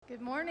Good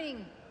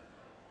morning.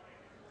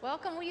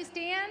 Welcome. Will you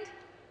stand?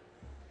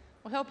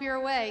 We hope you're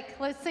awake.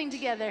 Let's sing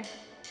together.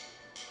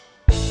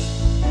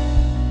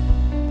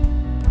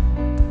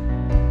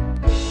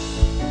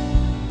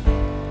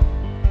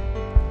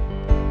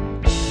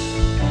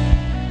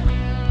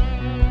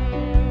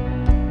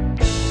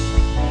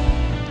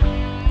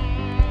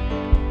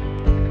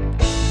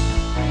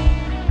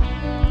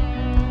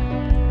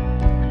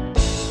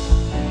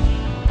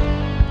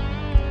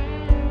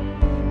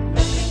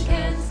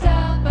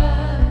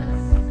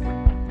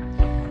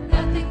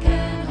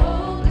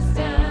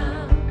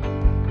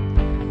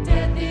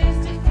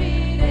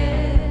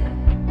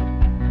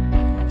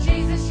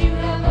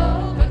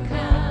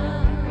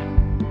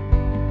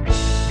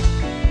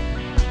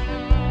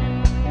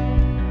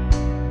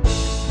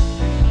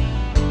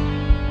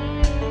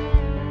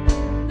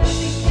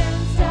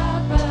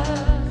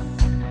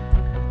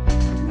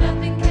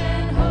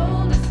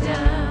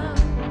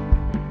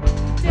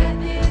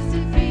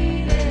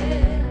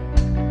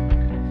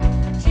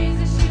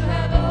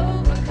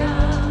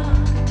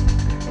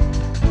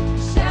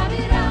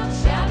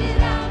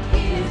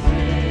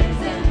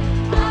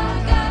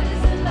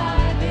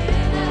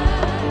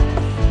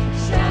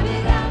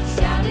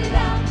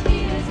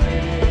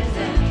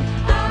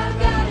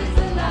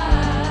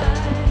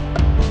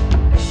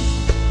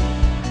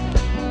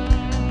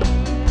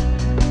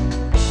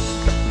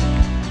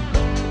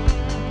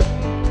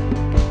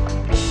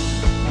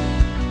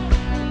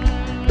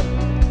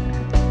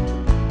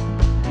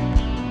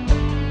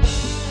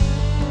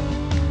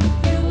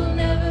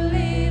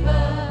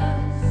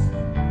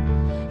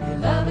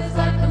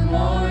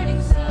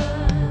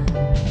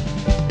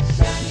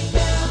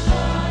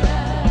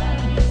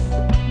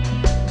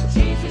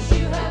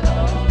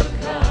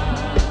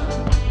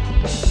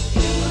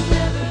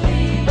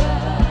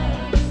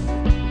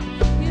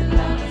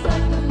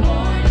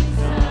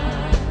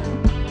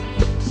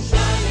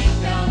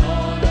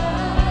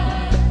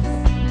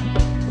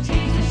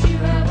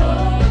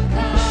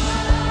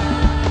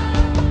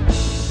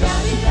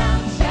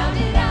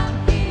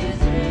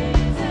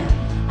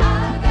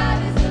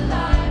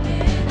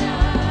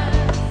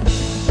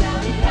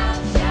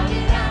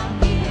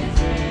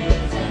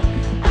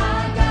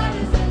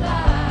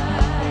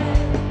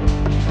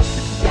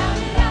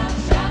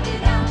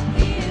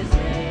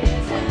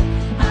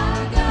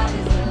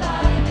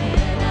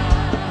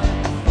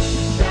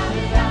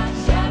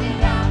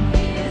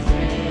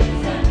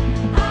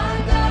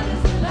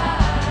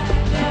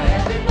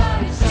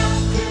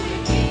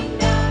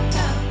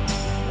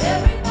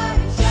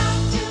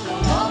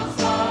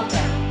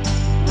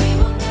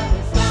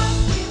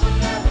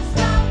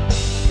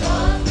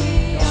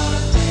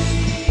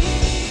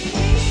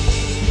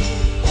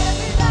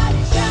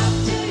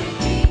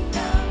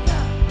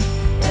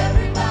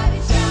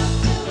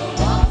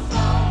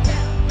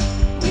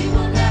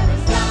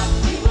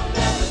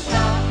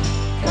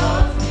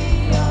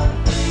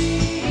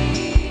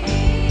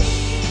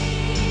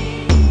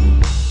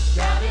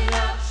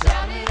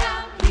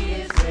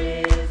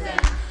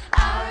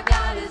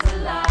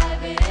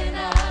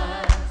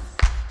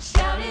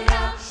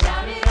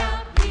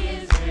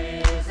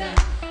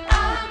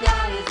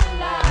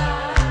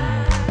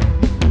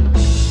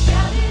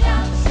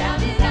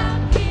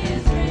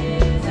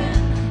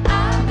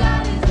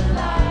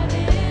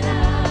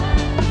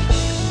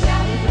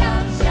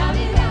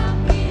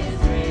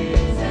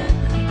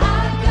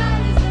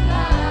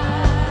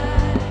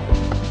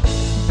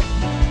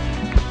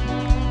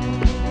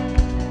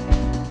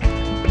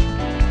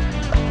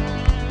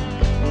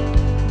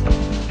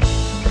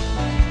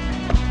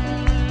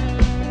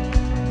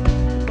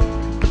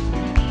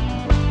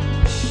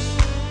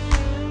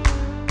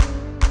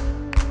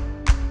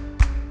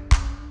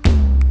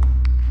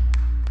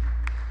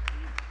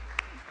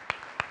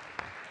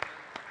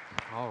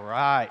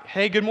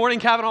 Hey, good morning,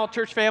 Cavanaugh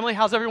Church family.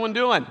 How's everyone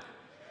doing?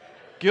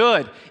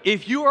 Good.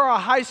 If you are a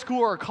high school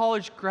or a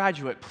college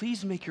graduate,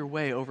 please make your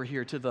way over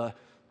here to the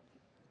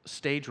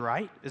stage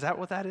right. Is that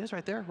what that is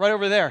right there? Right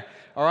over there.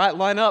 All right,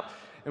 line up,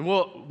 and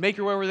we'll make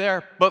your way over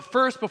there. But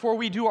first, before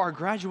we do our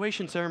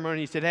graduation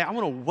ceremonies today, I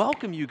want to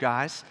welcome you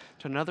guys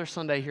to another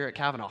Sunday here at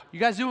Cavanaugh. You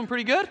guys doing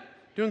pretty good?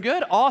 Doing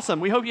good? Awesome.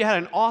 We hope you had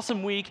an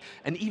awesome week,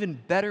 an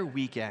even better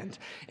weekend.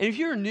 And if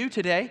you're new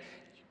today,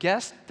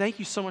 guest, thank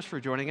you so much for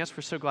joining us.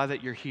 We're so glad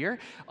that you're here.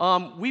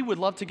 We would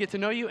love to get to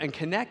know you and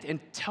connect and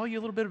tell you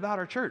a little bit about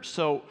our church.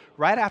 So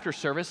right after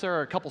service, there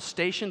are a couple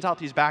stations out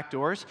these back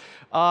doors.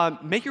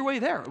 Make your way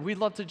there. We'd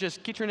love to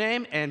just get your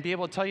name and be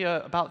able to tell you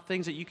about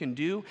things that you can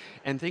do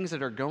and things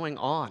that are going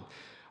on.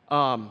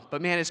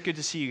 But man, it's good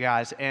to see you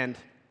guys, and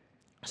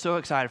so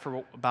excited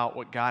about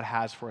what God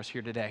has for us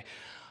here today.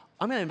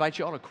 I'm going to invite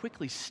you all to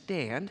quickly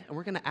stand, and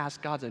we're going to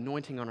ask God's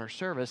anointing on our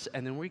service,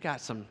 and then we got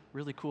some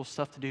really cool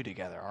stuff to do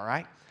together, all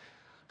right?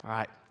 All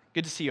right,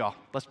 good to see you all.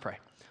 Let's pray.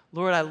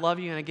 Lord, I love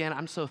you, and again,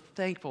 I'm so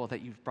thankful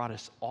that you've brought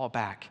us all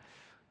back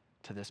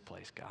to this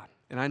place, God.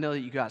 And I know that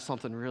you got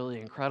something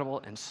really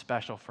incredible and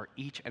special for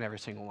each and every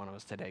single one of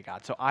us today,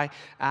 God. So I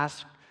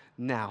ask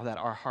now that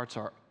our hearts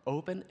are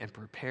open and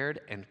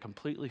prepared and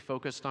completely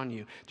focused on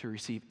you to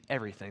receive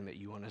everything that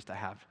you want us to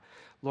have.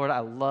 Lord, I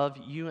love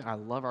you and I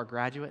love our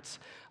graduates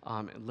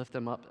and lift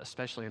them up,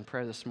 especially in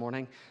prayer this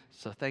morning.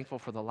 So thankful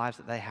for the lives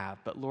that they have.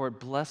 But Lord,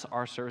 bless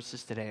our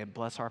services today and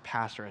bless our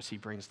pastor as he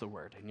brings the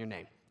word. In your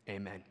name,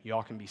 amen. You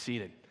all can be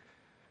seated.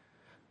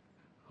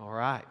 All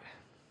right.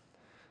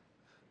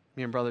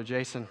 Me and Brother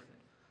Jason,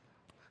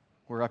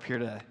 we're up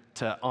here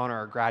to honor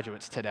our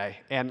graduates today.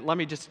 And let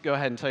me just go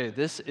ahead and tell you,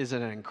 this is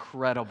an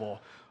incredible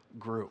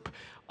group.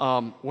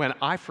 When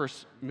I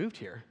first moved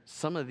here,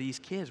 some of these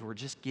kids were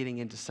just getting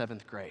into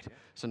 7th grade.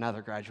 So now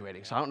they're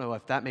graduating. So I don't know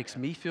if that makes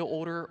me feel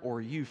older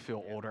or you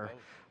feel older.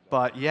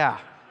 But yeah,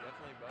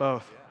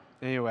 both.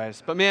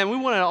 Anyways, but man, we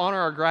want to honor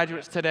our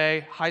graduates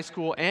today, high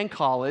school and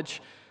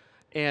college.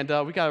 And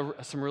we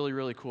got some really,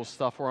 really cool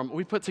stuff for them.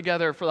 We put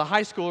together, for the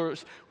high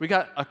schoolers, we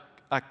got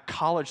a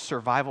college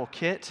survival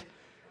kit.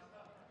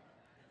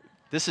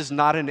 This is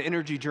not an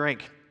energy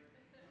drink.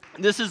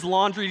 This is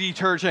laundry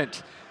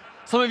detergent.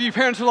 Some of you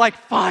parents are like,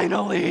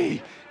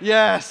 finally,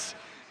 yes.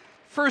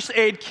 First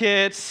aid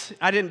kits.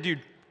 I didn't do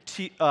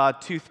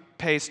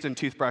toothpaste and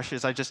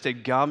toothbrushes. I just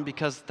did gum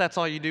because that's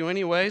all you do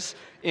anyways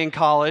in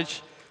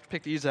college.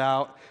 Pick these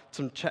out,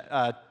 some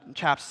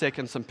chapstick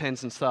and some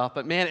pens and stuff.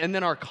 But man, and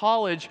then our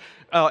college,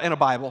 and a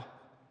Bible.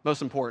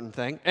 Most important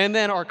thing. And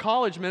then our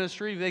college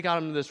ministry, they got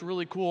them this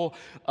really cool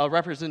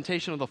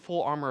representation of the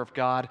full armor of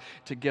God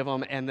to give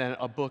them, and then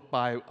a book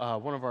by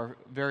one of our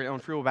very own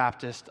Free Will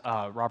Baptist,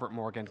 Robert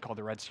Morgan, called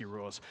The Red Sea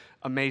Rules.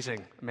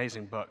 Amazing,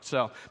 amazing book.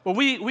 So, but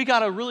we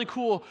got a really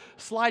cool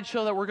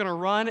slideshow that we're going to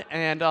run,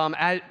 and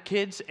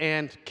kids,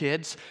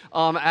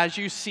 as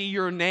you see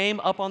your name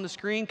up on the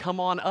screen, come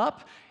on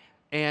up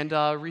and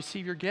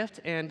receive your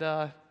gift,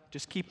 and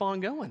just keep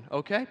on going,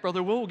 okay?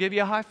 Brother Will give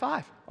you a high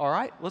five. All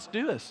right, let's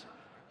do this.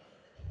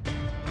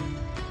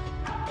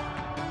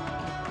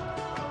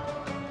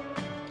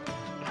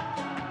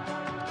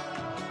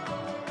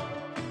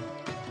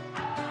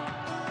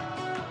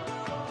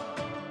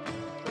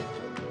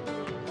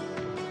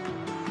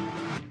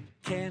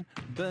 Can't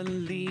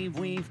believe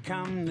we've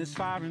come this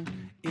far and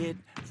it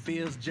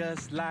feels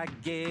just like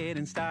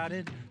getting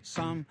started.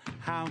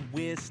 Somehow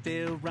we're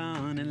still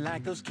running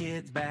like those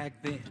kids back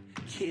then.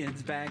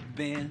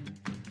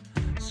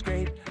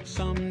 Scrape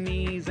some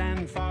knees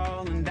and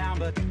falling down,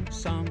 but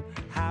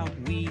somehow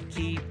we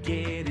keep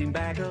getting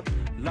back up.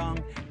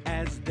 Long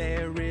as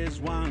there is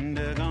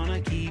wonder,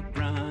 gonna keep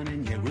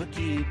running, yeah, we'll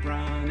keep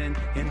running.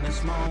 In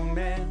this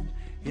moment,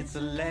 it's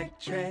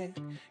electric.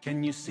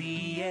 Can you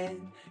see it?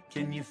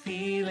 Can you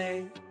feel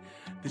it?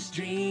 This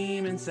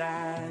dream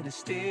inside is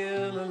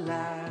still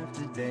alive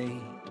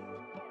today.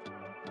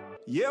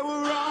 Yeah,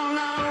 we're on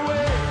our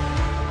way.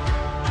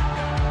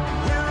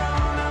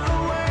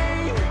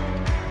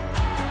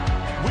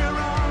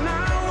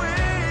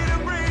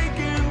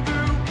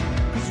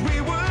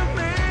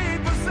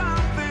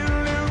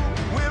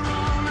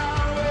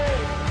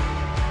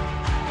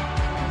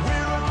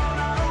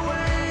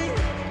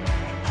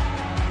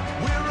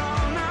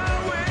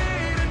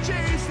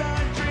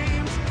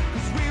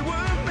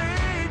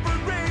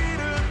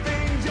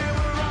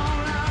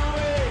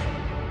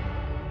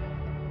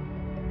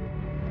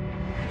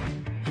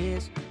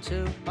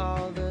 To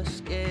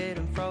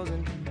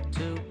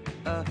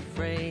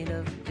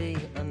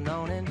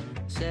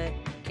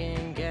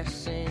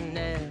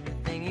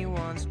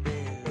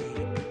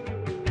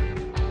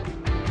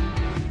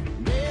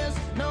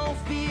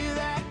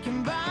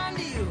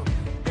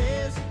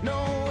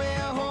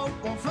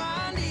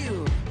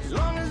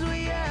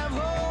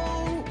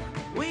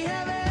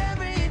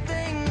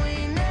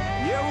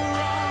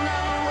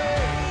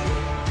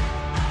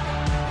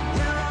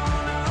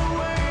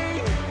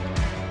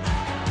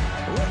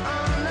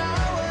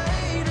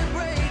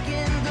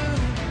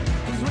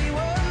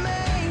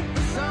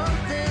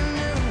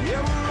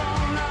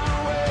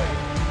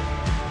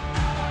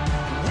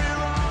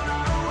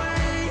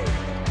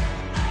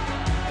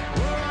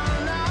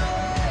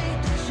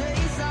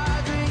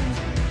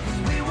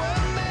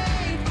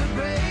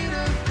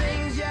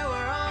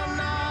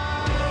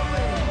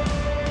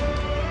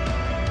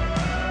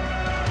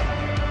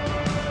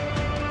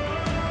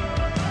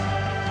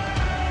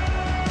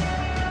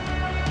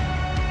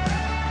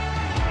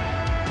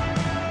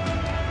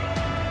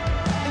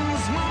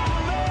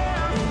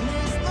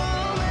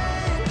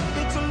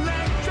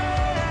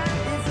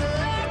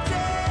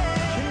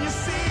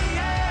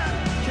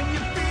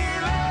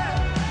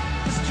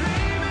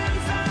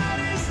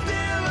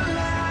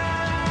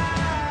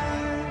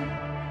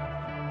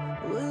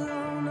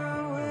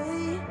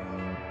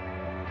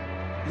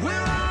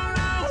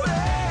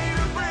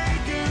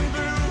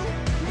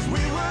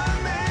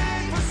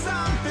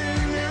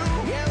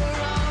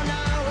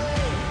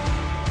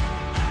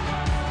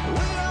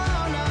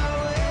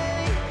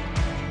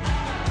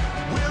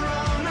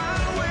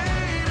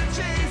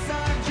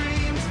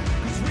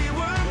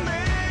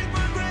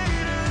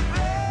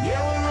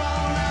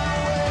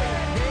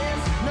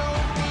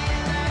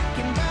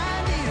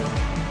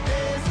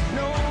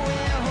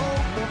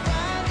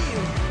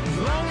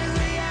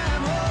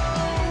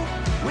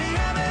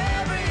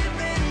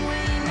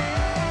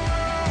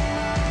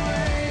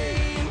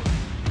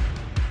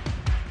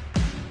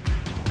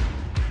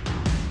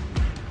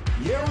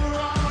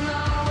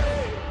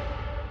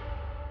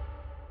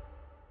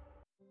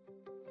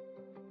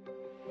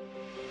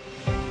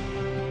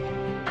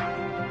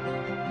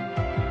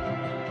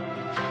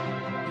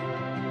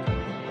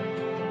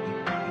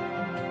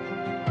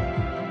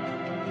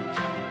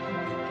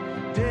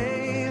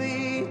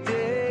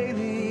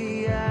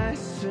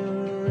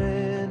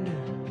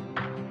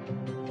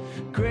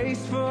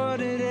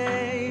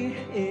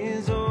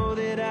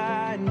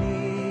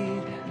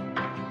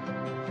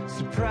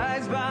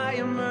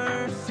your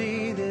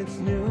mercy that's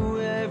new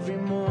every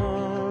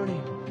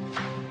morning.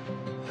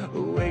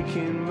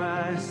 Awaken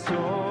my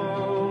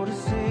soul to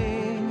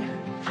sing.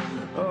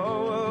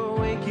 Oh,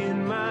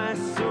 awaken my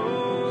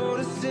soul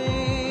to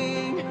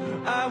sing.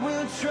 I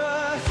will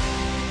trust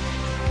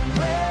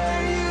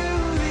where you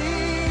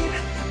lead.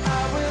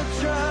 I will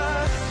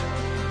trust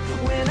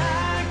when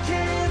I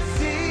can't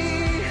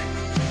see.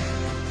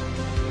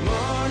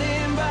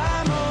 Morning by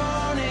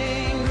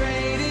morning,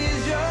 great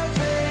is your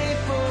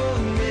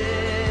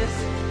faithfulness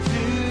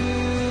to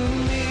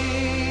me.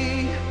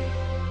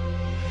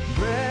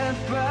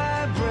 Breath by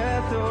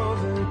breath,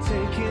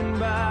 overtaken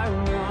by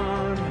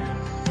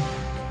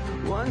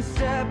one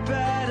step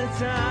at a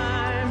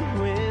time.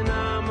 When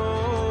I'm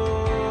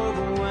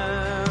overwhelmed,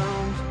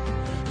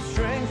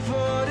 strength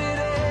for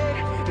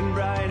today and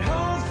bright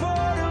hope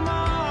for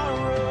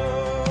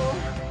tomorrow.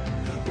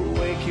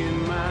 Awaken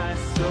my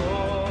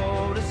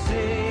soul to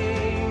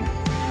sing.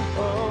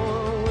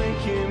 Oh,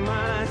 awaken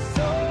my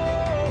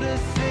soul to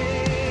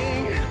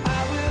sing. I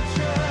will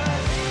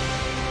trust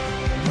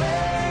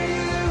where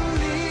you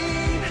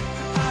lead.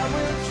 I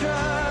will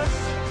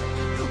trust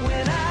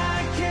when I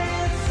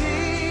can't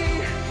see.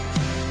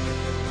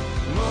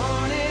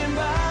 Morning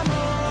by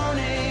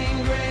morning,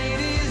 great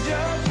is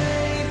your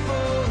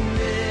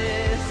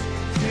faithfulness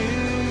to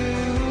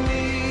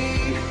me.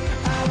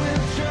 I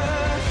will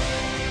trust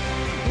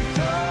with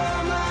all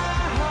my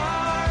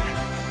heart.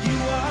 You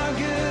are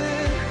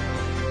good,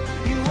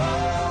 you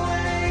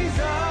always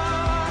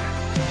are.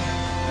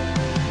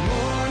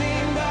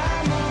 Morning by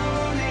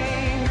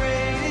morning,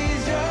 great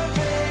is your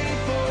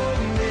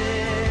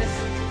faithfulness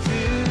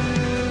to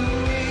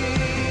me.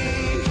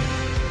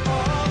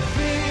 All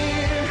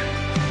fear,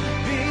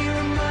 be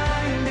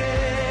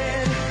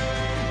reminded,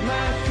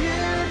 my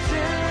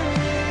future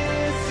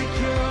is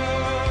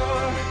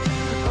secure.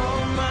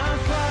 Oh, my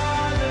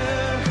Father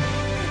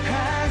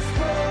has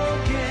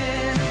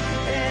spoken,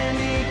 and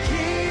He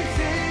keeps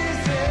His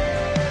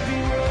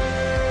every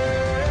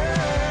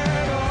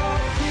word. All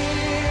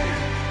fear,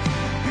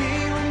 be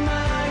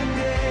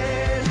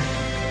reminded,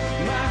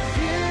 my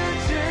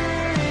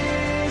future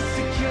is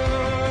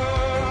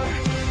secure.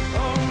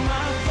 Oh,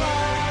 my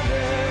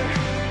Father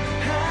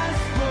has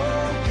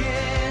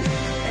spoken,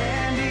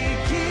 and He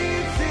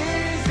keeps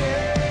His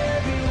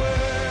every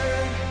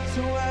word.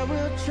 So I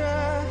will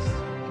trust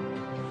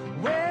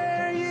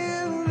where you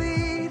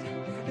lead,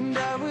 and I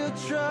will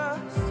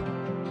trust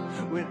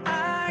when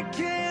I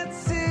can't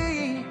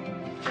see.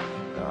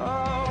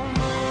 Oh,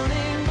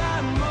 morning by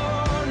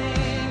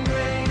morning,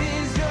 great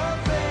is your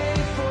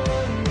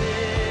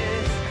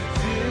faithfulness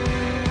to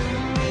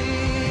me.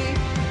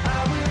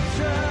 I will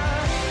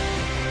trust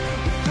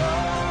with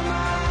all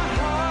my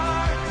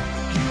heart.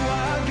 You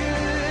are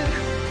good,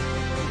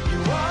 you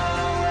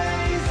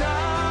always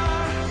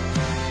are.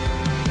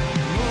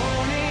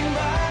 Morning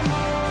by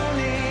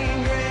morning,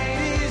 great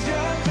is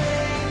your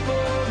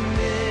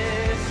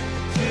faithfulness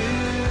to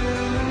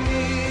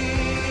me.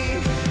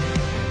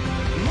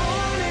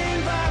 Morning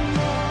by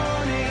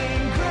morning,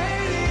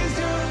 great is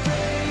your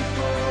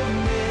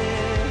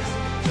faithfulness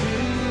to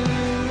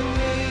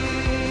me.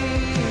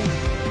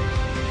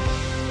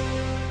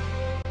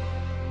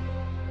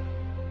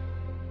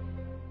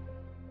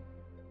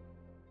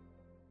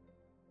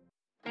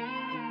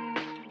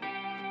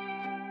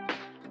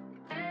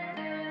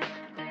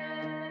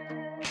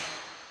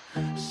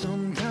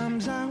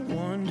 Sometimes I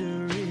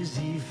wonder, is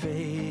He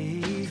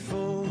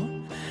faithful?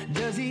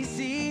 Does He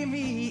see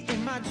me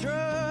in my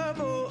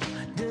trouble?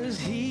 Does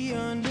He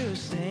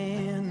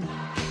understand?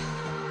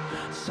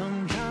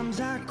 Sometimes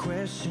I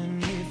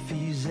question if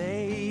He's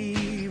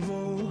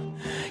able.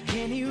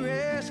 Can He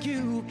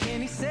rescue?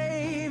 Can He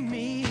save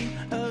me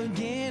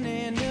again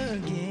and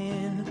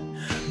again?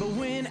 But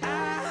when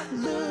I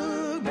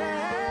look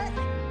back,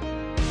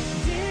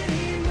 did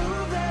He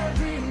move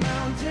every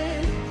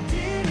mountain?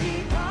 Did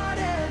He part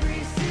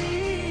every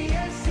sea?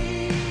 Yes, He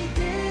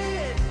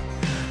did.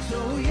 So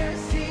yes,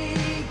 He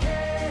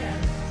can.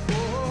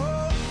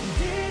 Oh,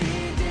 did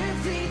He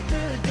defeat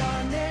the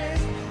darkness?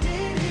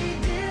 Did He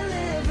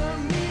deliver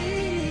me?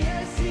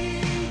 Yes, He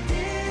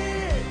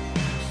did.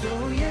 So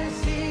yes,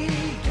 He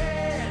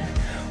can.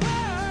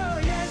 Oh,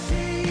 yes,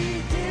 He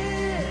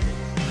did.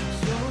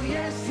 So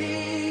yes, He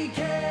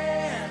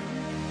can.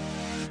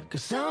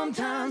 'Cause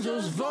sometimes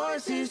those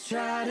voices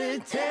try to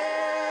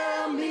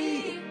tell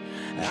me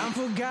I'm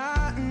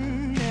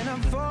forgotten and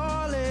I'm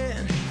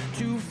falling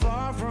too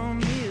far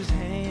from His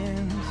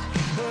hands.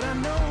 But I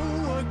know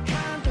what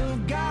kind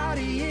of God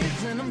He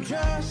is, and I'm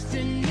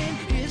trusting in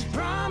His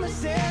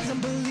promises. I'm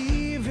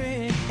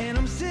believing and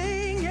I'm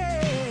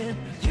singing,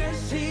 yes,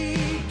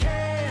 He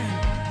can.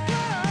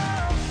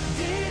 Oh,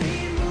 did He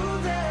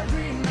move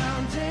every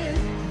mountain?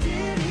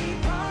 Did He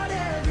part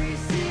every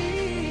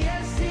sea?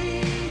 Yes, He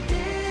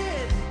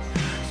did.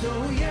 So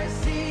yes,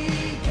 He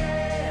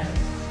can.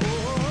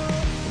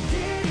 Oh,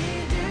 did He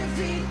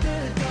defeat the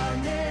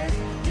darkness?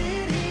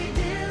 Did He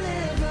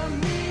deliver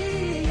me?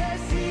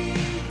 Yes, He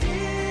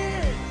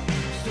did.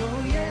 So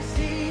yes,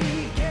 He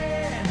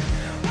can.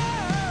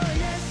 Oh,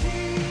 yes, He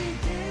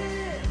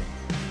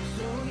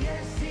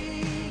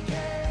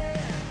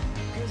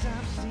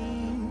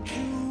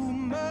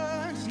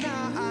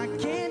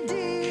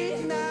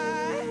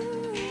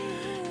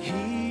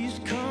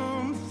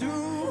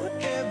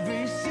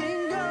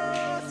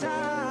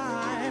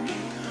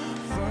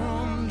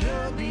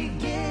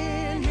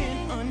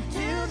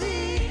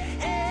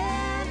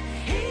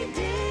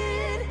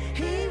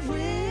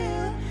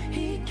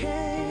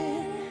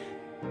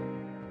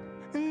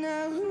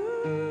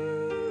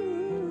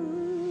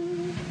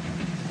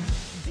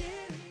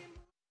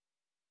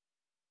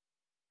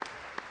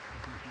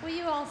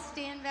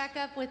back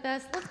up with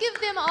us. Let's give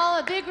them all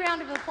a big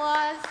round of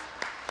applause.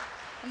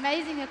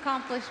 Amazing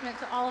accomplishment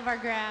to all of our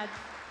grads.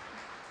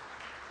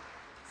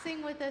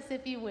 Sing with us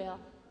if you will.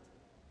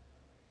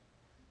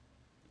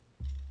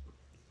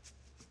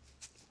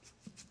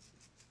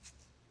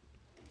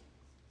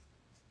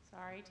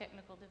 Sorry,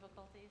 technical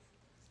difficulties.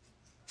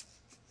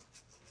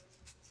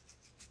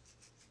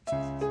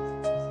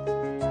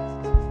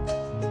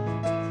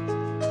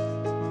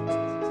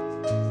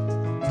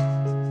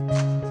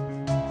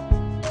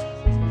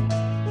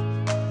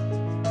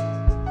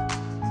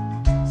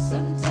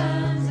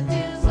 Sometimes it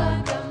feels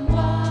like I'm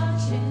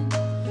watching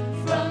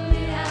from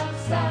the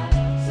outside.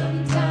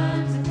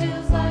 Sometimes it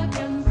feels like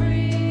I'm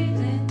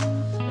breathing.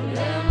 But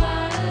am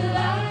I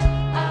alive?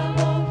 I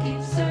won't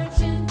keep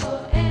searching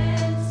for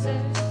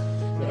answers,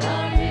 but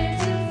I'm here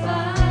to find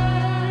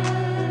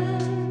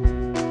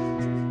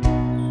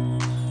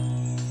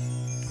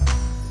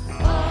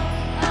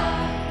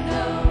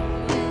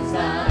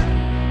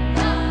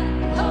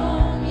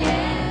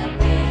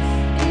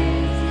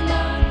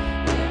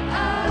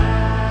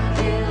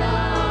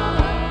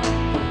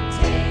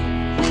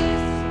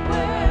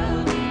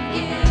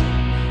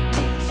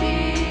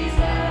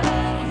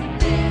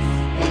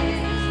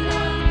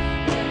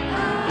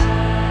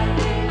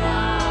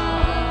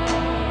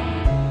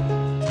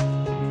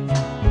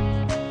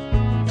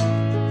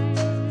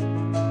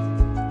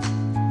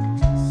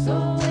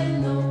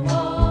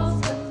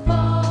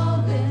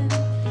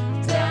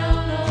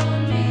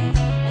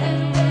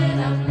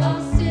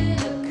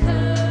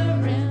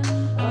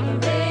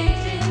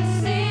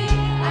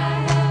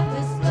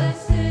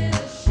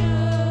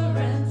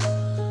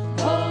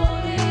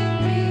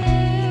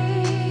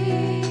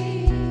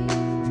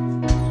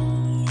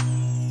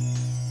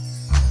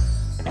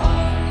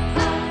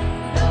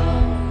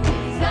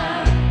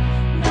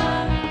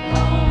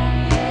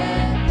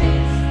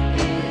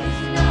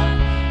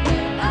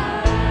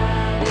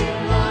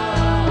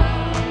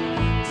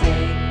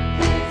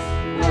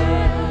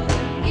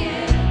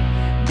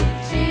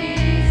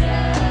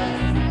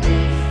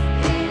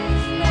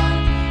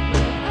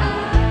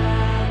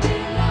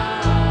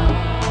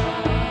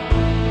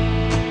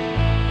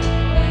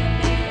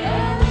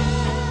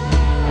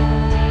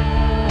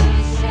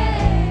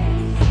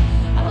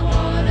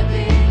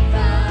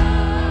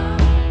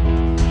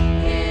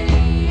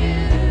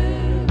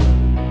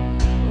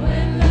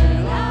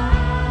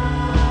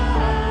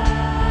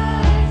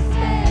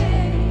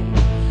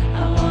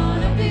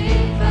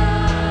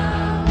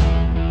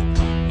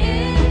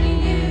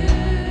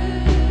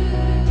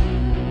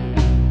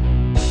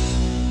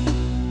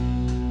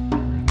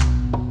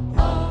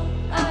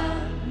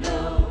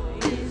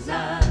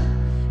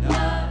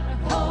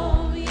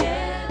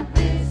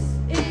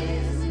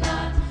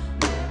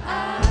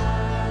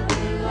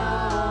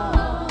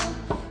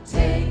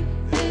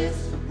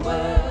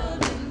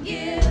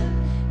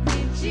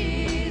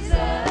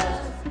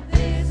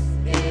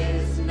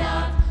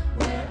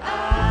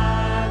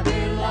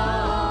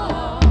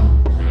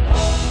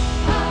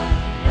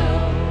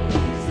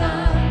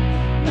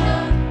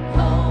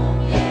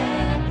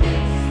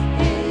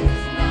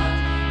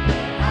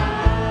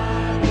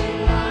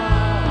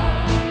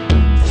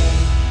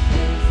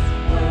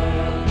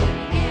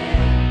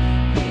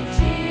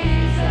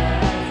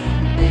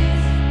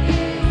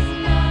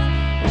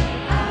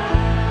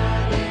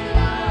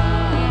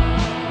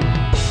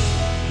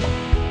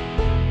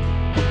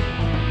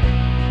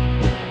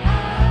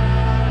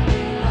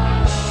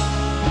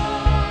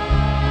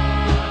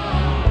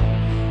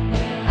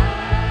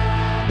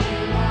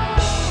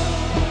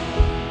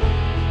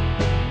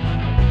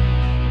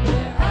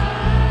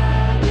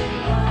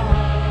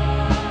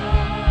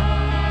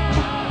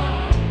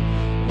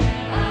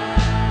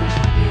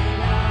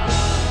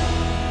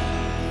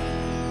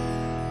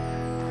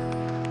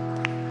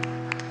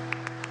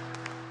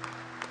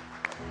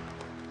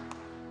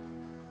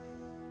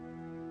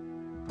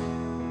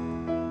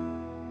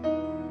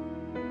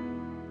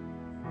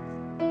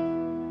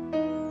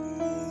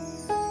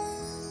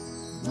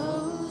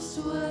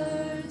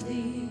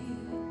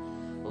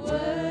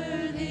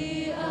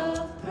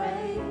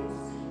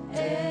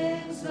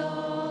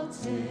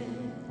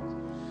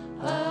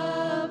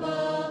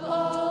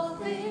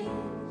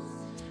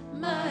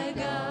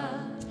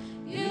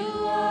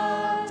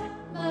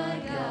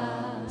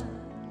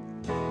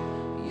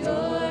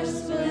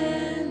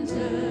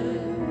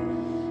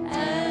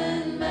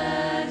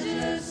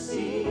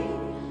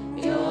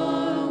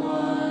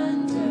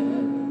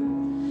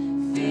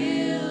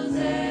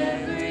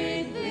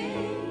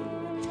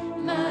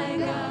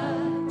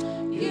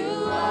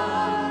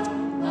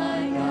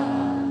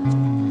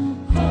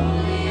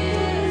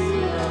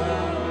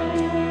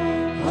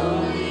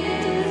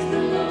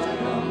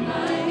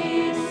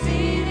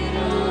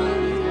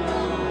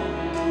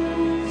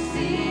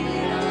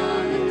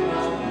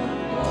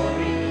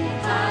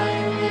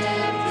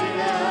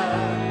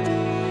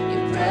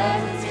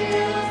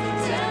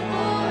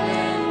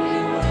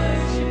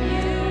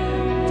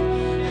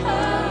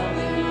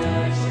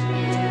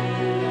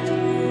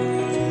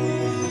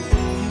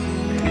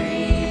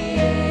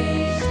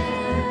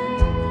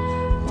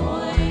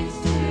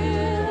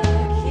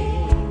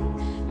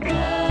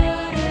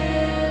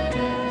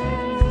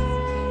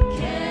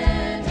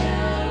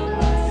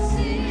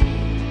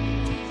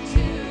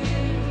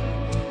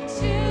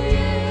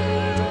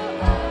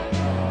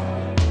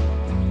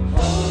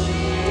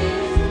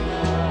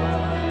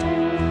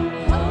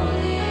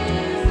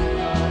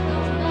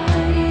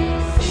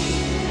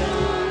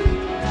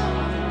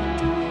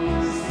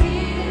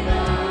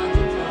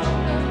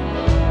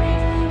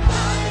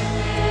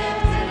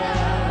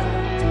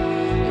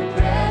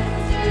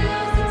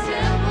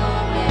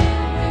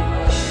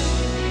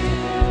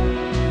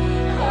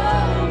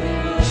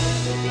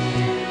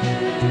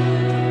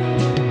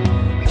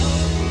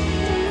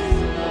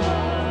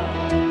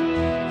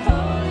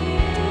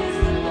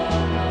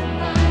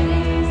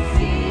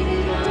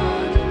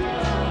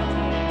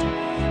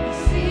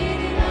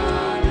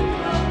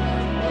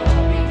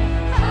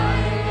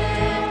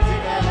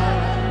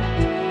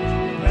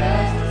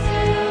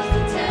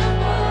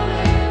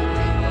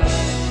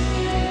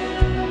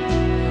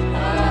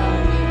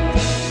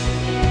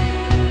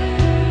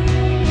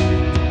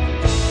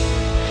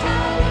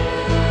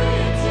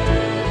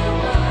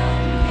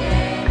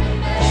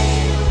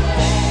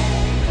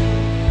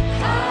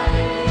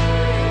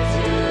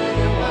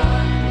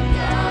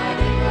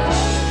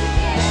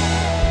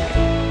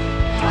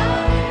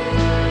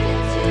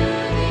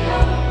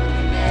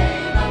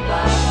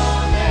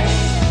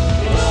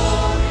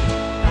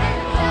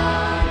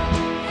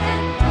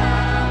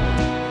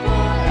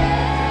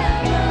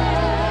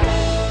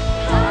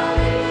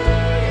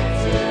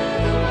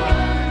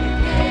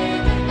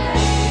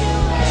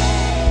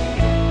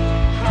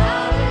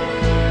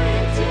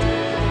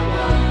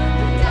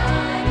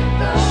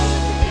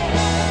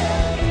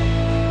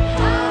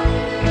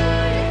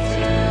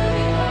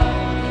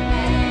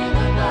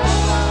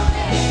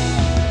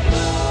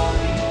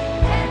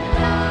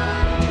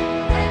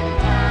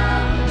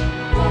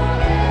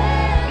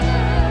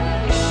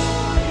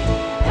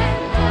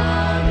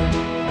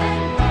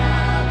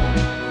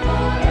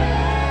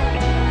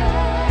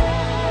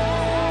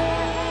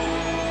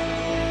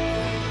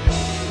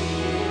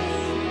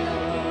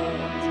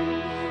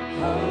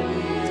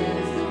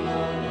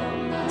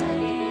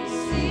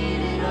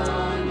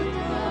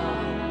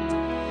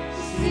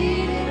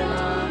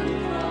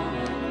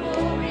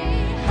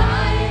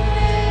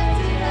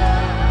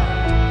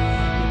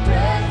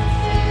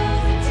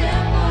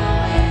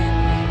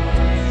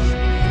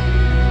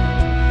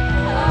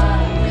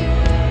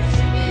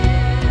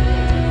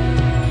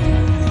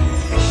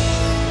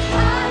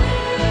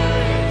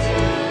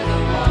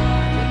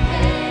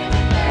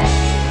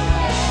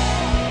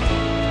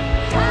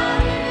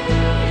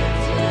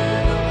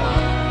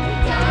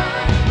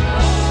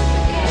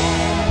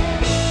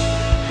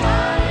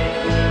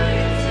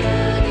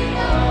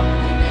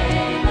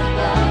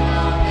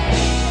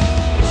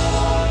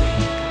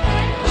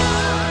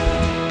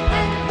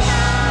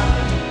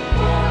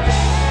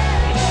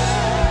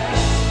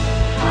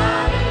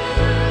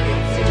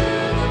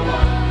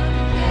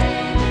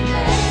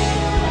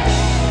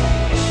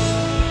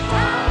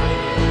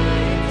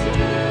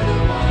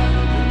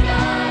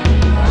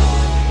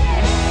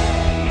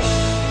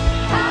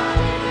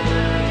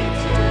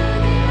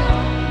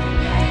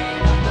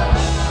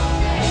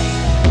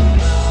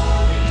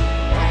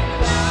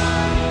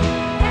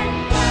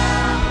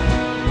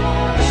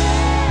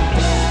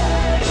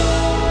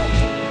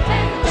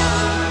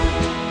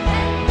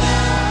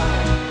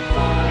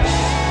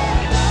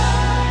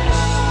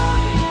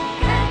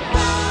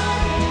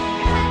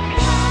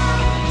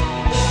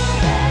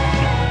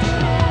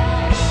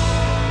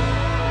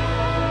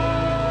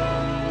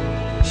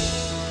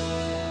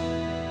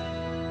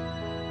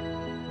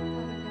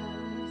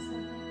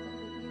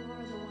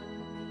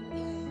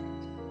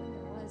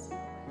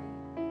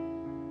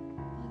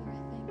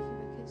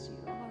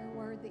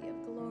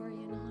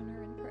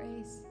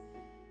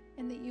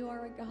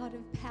God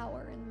of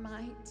power and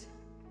might,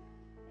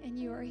 and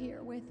you are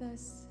here with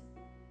us.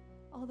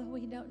 Although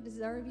we don't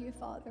deserve you,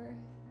 Father,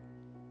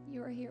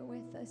 you are here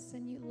with us,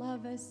 and you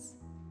love us,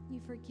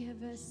 you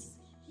forgive us,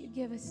 you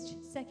give us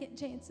second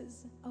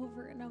chances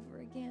over and over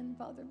again,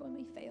 Father, when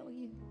we fail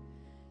you.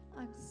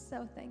 I'm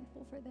so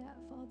thankful for that,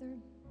 Father.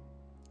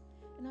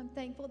 And I'm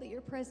thankful that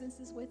your presence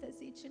is with us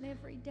each and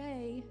every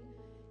day.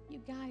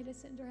 You guide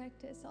us and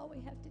direct us. All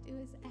we have to do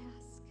is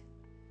ask.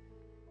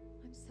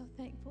 I'm so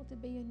thankful to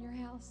be in your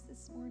house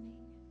this morning.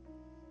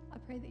 I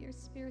pray that your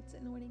Spirit's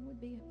anointing would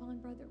be upon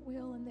Brother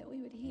Will, and that we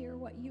would hear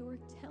what you are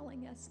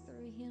telling us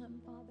through him,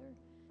 Father,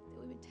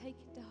 that we would take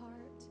it to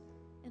heart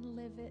and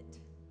live it.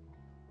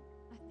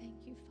 I thank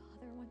you,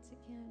 Father, once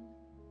again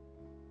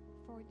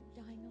for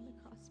dying on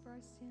the cross for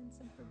our sins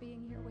and for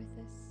being here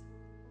with us.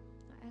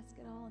 I ask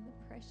it all in the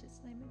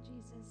precious name of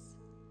Jesus.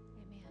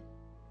 Amen.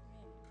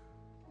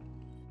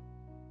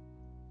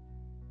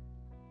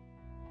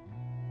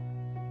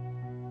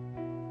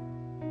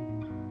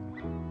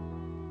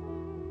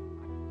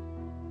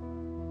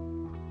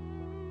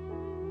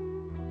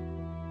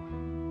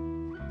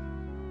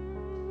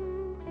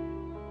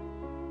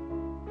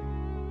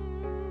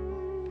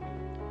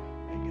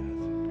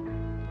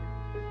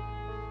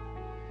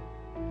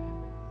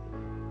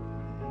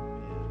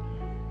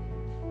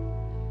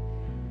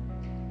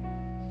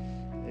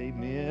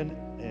 Amen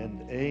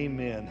and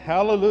amen.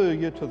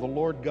 Hallelujah to the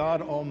Lord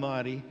God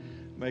Almighty,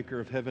 maker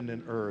of heaven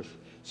and earth.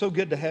 So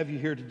good to have you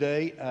here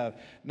today.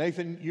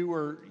 Nathan, you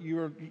were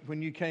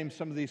when you came,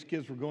 some of these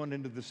kids were going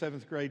into the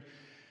 7th grade.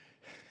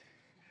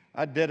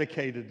 I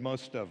dedicated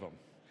most of them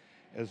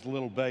as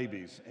little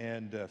babies,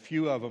 and a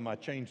few of them I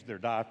changed their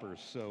diapers.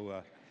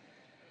 So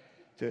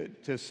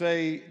to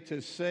say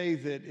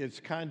that it's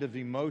kind of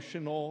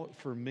emotional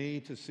for me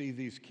to see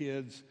these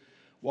kids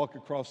walk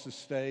across the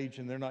stage,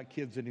 and they're not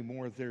kids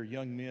anymore, they're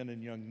young men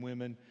and young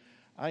women.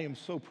 I am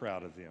so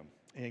proud of them.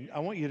 And I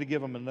want you to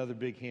give them another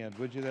big hand,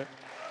 would you? That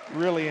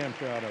really am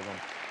proud of them.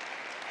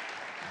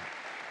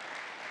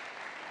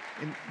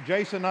 And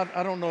Jason,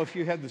 I don't know if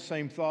you had the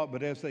same thought,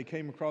 but as they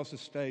came across the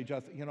stage,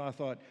 I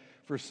thought,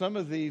 for some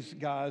of these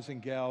guys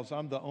and gals,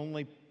 I'm the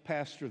only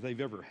pastor they've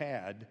ever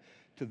had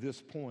to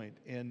this point.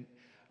 And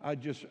I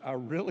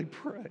really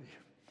pray,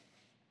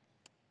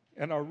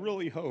 and I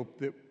really hope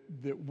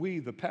that we,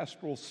 the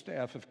pastoral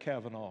staff of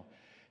Cavanaugh,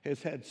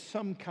 has had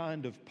some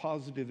kind of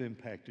positive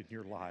impact in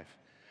your life.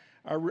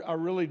 I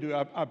really do.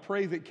 I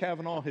pray that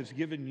Cavanaugh has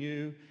given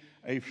you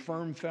a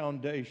firm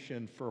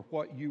foundation for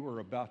what you are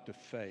about to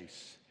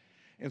face.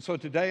 And so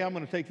today I'm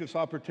going to take this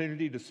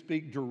opportunity to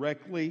speak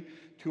directly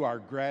to our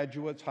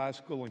graduates, high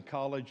school and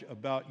college,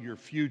 about your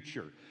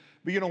future.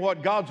 But you know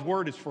what? God's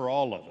word is for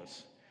all of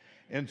us.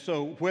 And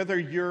so whether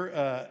you're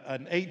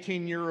an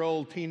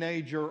 18-year-old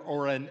teenager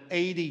or an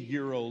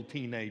 80-year-old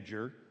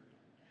teenager,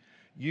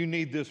 you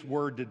need this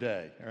word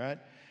today, all right?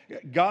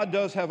 God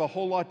does have a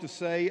whole lot to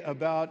say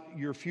about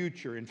your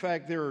future. In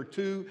fact, there are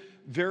two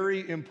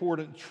very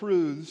important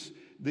truths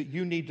that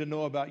you need to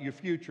know about your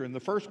future. And the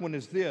first one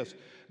is this: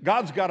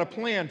 God's got a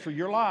plan for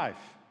your life.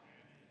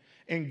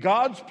 And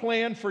God's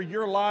plan for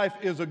your life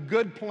is a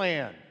good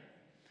plan.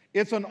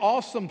 It's an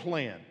awesome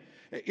plan.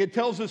 It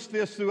tells us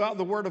this throughout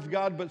the Word of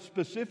God, but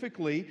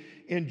specifically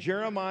in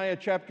Jeremiah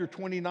chapter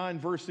 29,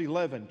 verse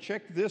 11.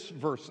 Check this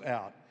verse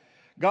out.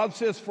 God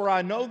says, "For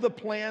I know the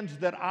plans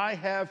that I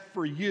have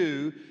for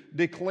you,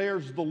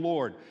 declares the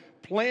Lord.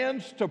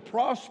 Plans to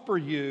prosper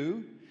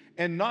you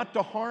and not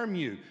to harm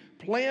you.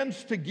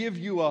 Plans to give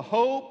you a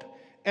hope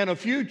and a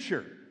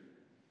future."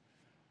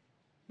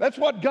 That's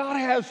what God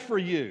has for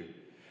you.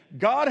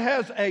 God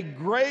has a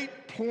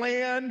great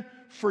plan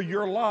for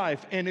your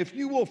life. And if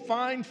you will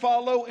find,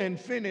 follow, and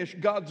finish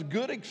God's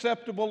good,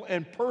 acceptable,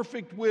 and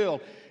perfect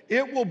will,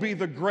 it will be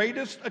the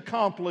greatest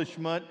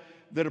accomplishment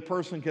that a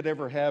person could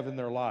ever have in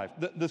their life.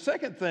 The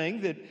second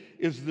thing that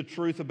is the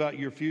truth about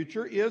your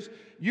future is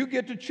you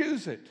get to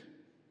choose it.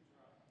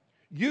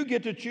 You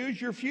get to choose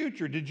your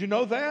future. Did you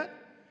know that?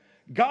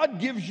 God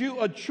gives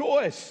you a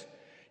choice.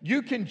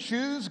 You can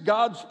choose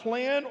God's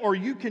plan or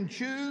you can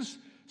choose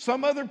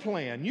some other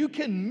plan. You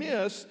can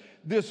miss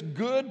this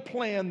good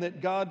plan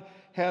that God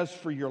has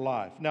for your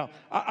life. Now,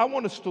 I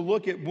want us to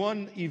look at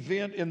one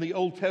event in the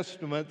Old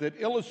Testament that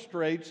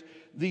illustrates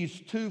these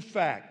two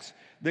facts.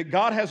 That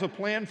God has a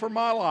plan for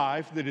my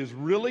life that is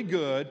really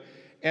good,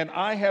 and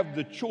I have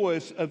the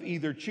choice of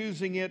either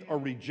choosing it or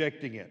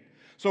rejecting it.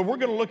 So we're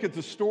going to look at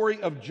the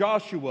story of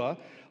Joshua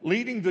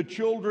leading the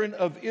children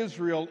of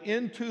Israel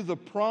into the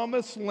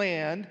promised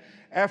land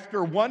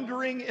after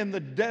wandering in the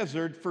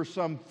desert for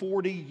some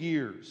 40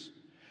 years.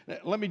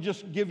 Let me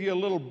just give you a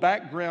little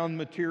background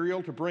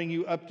material to bring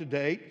you up to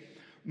date.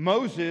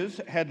 Moses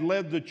had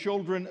led the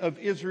children of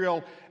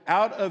Israel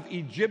out of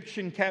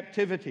Egyptian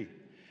captivity.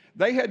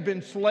 They had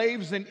been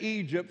slaves in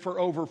Egypt for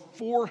over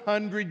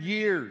 400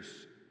 years.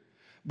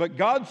 But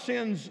God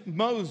sends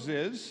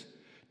Moses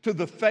to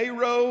the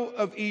Pharaoh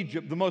of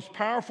Egypt, the most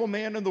powerful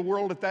man in the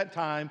world at that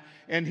time.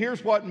 And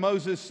here's what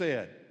Moses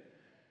said: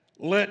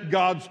 "Let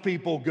God's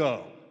people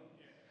go."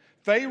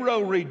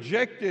 Pharaoh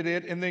rejected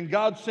it, and then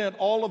God sent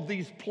all of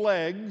these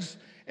plagues.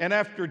 And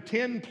after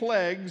 10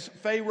 plagues,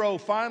 Pharaoh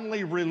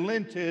finally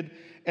relented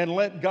and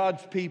let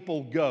God's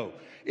people go.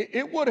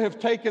 It would have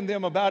taken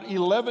them about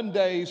 11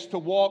 days to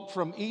walk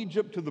from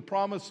Egypt to the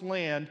promised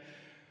land,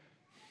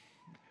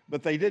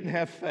 but they didn't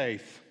have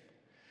faith.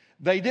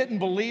 They didn't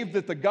believe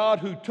that the God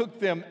who took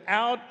them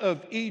out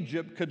of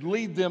Egypt could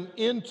lead them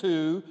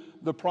into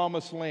the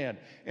promised land.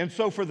 And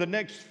so for the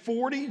next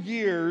 40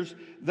 years,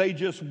 they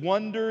just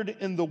wandered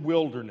in the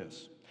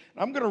wilderness.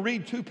 I'm going to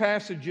read two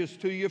passages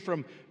to you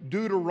from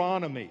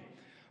Deuteronomy.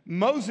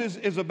 Moses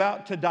is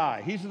about to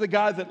die. He's the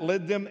guy that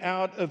led them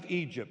out of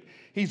Egypt.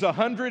 He's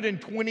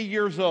 120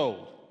 years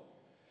old.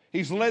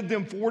 He's led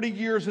them 40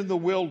 years in the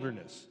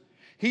wilderness.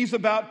 He's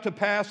about to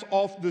pass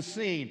off the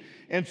scene.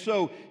 And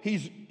so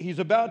he's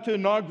about to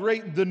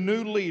inaugurate the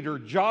new leader,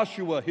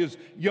 Joshua, his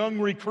young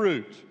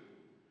recruit.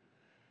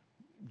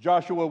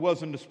 Joshua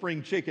wasn't a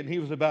spring chicken. He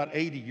was about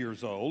 80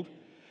 years old.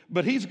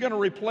 But he's going to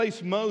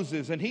replace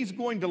Moses, and he's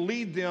going to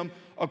lead them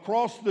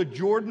across the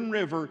Jordan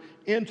River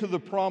into the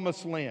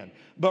promised land.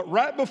 But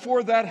right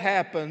before that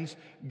happens,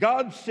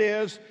 God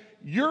says,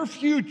 your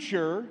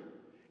future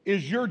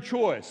is your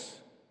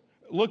choice.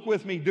 Look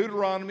with me,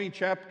 Deuteronomy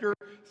chapter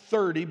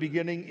 30,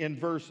 beginning in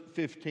verse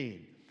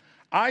 15.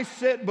 "I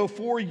set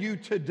before you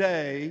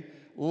today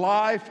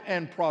life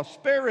and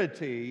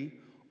prosperity,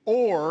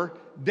 or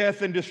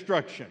death and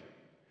destruction."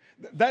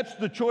 That's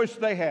the choice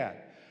they had.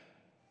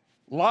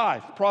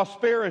 Life,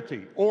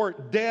 prosperity, or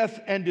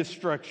death and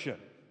destruction.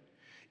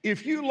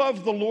 If you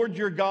love the Lord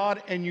your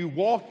God and you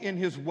walk in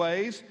His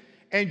ways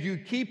and you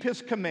keep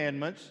His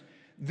commandments,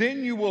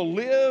 then you will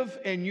live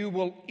and you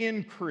will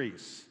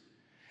increase.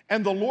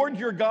 And the Lord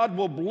your God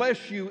will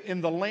bless you in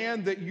the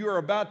land that you are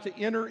about to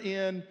enter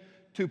in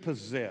to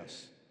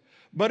possess.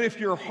 But if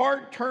your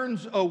heart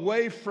turns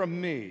away from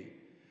me,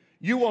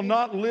 you will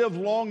not live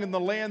long in the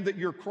land that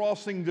you're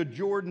crossing the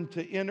Jordan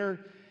to enter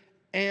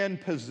and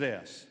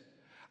possess.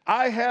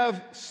 I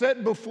have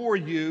set before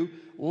you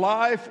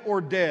life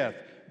or death,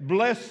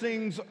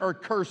 blessings or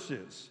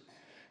curses.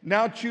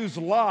 Now choose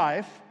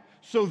life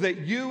so that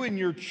you and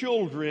your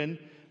children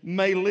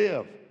may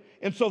live.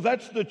 And so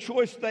that's the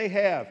choice they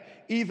have.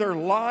 Either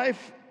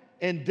life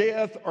and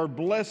death, or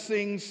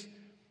blessings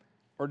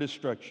or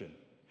destruction.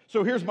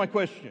 So here's my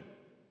question.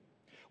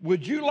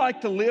 Would you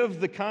like to live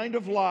the kind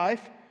of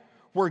life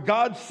where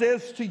God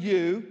says to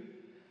you,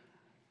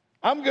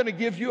 I'm going to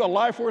give you a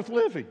life worth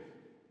living.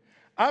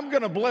 I'm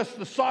going to bless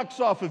the socks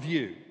off of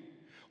you.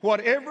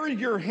 Whatever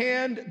your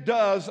hand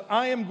does,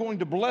 I am going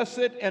to bless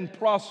it and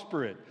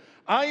prosper it.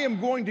 I am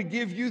going to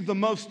give you the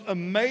most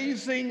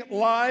amazing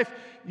life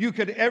you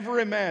could ever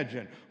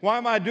imagine. Why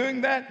am I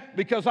doing that?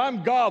 Because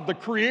I'm God, the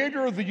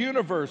creator of the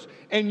universe,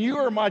 and you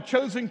are my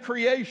chosen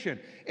creation.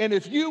 And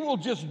if you will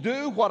just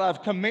do what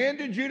I've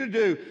commanded you to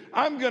do,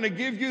 I'm going to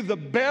give you the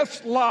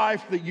best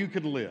life that you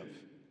could live.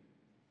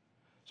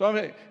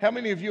 So how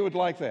many of you would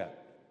like that?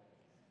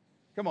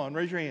 Come on,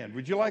 raise your hand.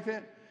 Would you like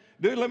that?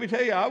 Dude, let me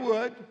tell you, I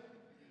would.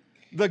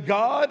 The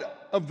God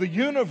of the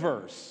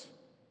universe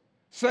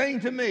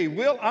saying to me,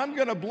 Will, I'm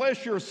going to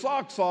bless your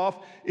socks off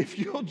if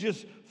you'll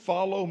just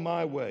follow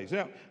my ways.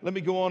 Now, let me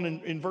go on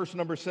in verse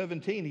number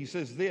 17. He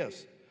says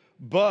this,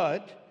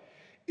 but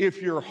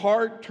if your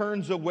heart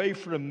turns away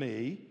from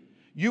me,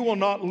 You will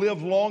not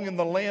live long in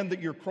the land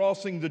that you're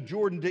crossing the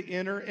Jordan to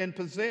enter and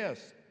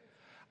possess.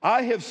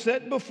 I have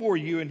set before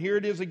you," and here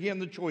it is again,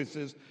 the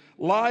choices,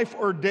 "life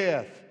or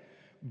death,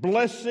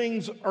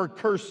 blessings or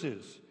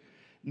curses.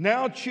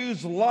 Now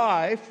choose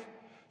life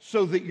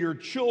so that your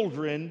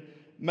children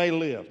may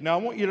live." Now,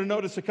 I want you to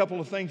notice a couple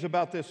of things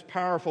about this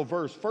powerful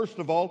verse. First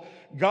of all,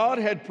 God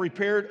had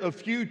prepared a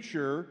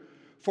future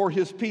for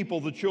his people,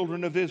 the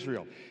children of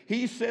Israel.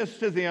 He says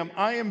to them,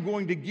 "I am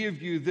going to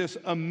give you this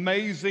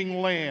amazing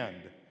land,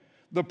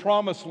 the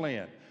promised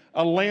land,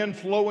 a land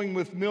flowing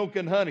with milk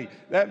and honey."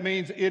 That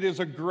means it is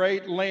a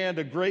great land,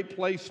 a great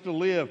place to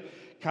live,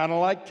 kind of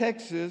like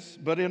Texas,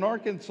 but in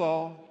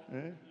Arkansas.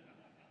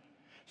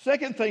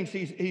 Second thing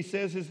he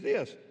says is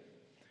this: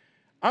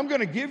 "I'm going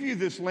to give you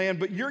this land,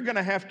 but you're going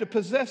to have to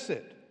possess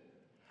it.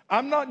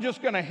 I'm not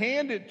just going to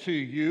hand it to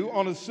you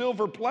on a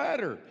silver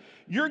platter.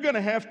 You're going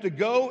to have to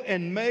go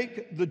and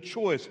make the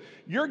choice.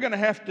 You're going to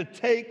have to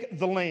take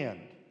the land."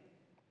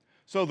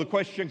 So the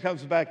question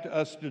comes back to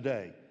us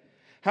today.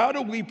 How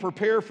do we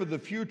prepare for the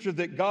future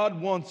that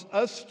God wants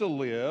us to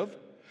live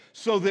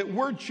so that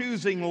we're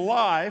choosing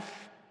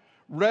life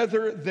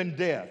rather than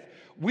death?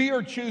 We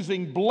are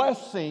choosing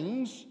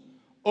blessings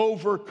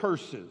over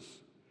curses.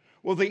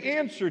 Well, the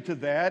answer to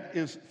that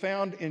is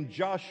found in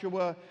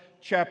Joshua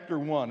chapter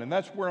 1, and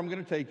that's where I'm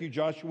going to take you,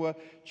 Joshua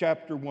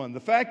chapter 1. The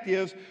fact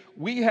is,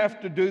 we have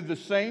to do the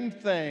same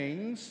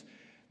things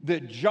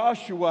that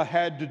Joshua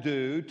had to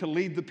do to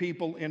lead the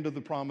people into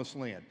the promised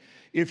land.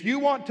 If you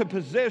want to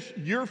possess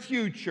your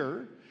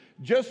future,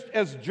 just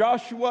as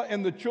Joshua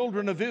and the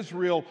children of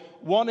Israel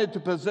wanted to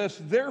possess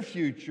their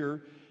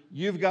future,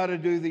 you've got to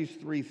do these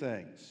three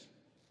things.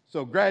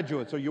 So,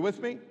 graduates, are you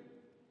with me?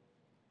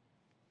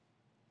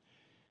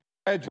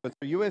 Graduates,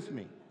 are you with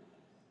me?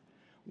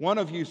 One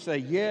of you say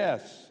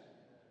yes.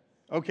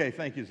 Okay,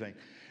 thank you, Zane.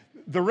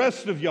 The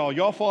rest of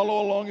y'all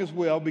follow along as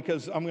well,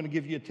 because I'm going to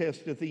give you a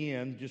test at the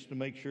end just to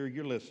make sure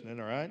you're listening,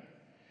 all right?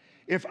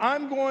 If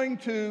I'm going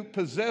to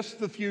possess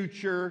the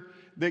future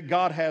that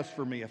God has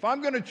for me, if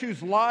I'm going to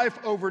choose life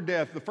over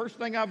death, the first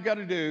thing I've got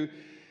to do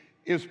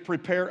is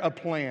prepare a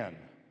plan.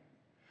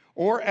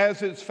 Or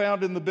as it's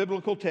found in the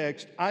biblical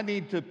text, I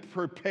need to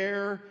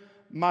prepare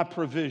my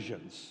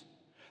provisions.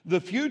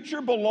 The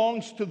future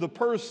belongs to the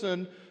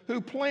person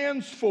who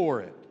plans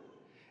for it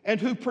and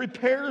who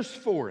prepares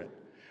for it.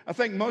 I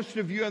think most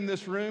of you in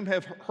this room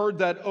have heard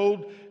that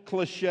old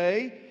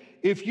cliche: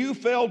 if you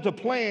fail to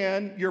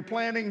plan, you're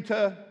planning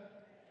to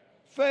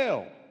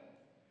fail.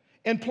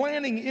 And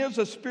planning is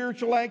a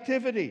spiritual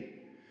activity.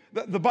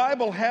 The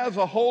Bible has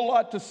a whole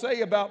lot to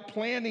say about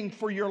planning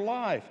for your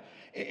life.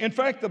 In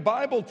fact, the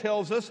Bible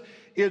tells us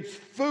it's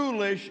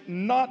foolish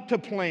not to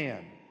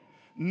plan,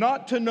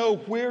 not to know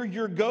where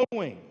you're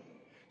going.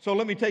 So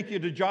let me take you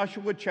to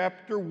Joshua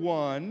chapter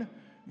 1,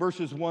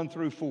 verses 1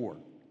 through 4.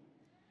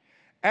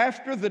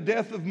 After the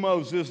death of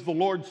Moses, the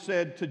Lord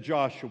said to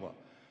Joshua,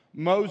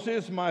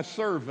 "Moses, my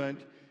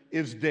servant,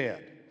 is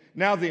dead.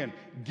 Now then,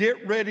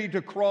 get ready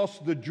to cross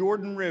the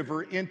Jordan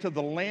River into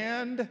the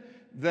land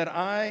that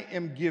I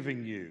am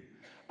giving you.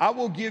 I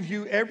will give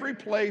you every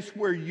place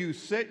where you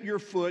set your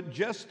foot,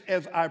 just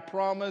as I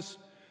promised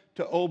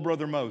to old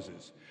brother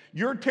Moses.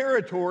 Your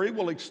territory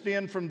will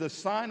extend from the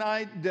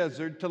Sinai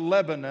desert to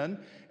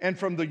Lebanon, and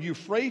from the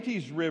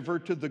Euphrates River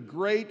to the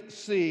Great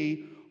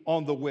Sea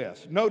on the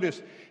west."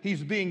 Notice,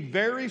 he's being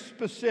very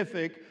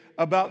specific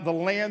about the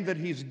land that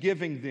he's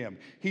giving them.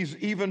 He's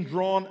even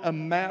drawn a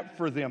map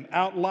for them,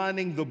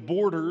 outlining the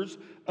borders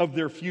of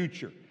their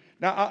future.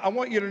 Now, I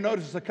want you to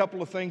notice a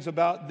couple of things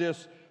about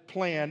this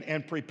plan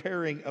and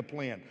preparing a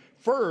plan.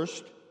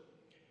 First,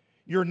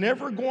 you're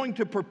never going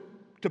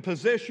to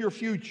possess your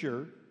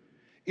future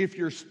if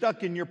you're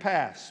stuck in your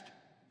past.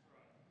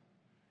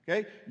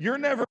 Okay? You're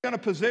never going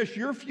to possess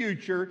your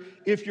future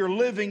if you're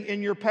living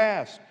in your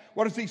past.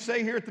 What does he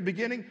say here at the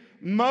beginning?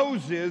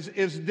 Moses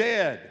is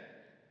dead.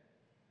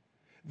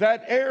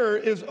 That era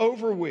is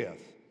over with.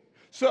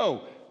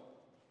 So,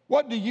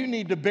 what do you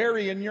need to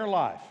bury in your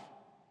life?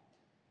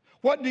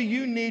 What do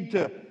you need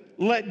to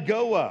let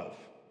go of?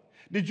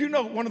 Did you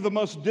know one of the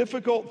most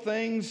difficult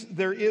things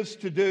there is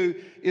to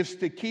do is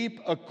to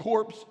keep a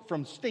corpse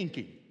from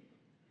stinking?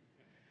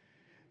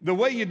 The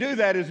way you do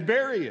that is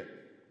bury it.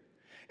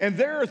 And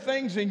there are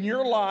things in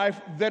your life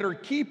that are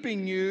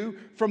keeping you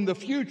from the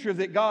future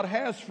that God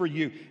has for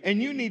you,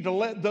 and you need to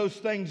let those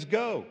things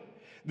go.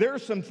 There are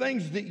some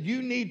things that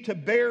you need to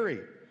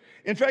bury.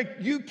 In fact,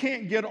 you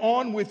can't get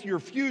on with your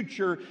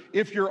future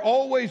if you're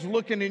always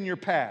looking in your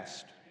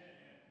past.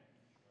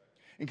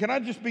 And can I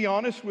just be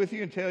honest with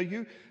you and tell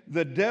you,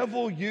 the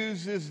devil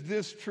uses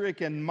this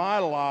trick in my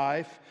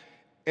life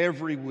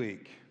every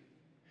week.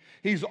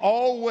 He's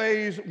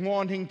always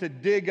wanting to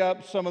dig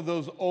up some of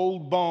those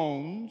old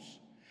bones,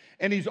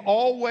 and he's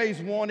always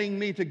wanting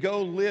me to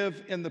go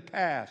live in the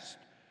past.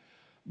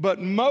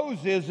 But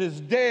Moses is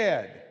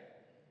dead.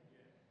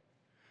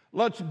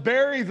 Let's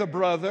bury the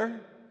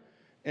brother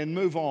and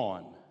move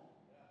on.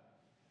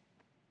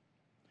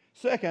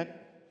 Second,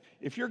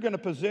 if you're going to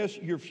possess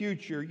your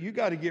future, you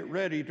got to get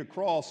ready to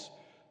cross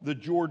the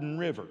Jordan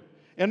River.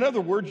 In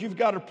other words, you've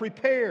got to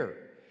prepare.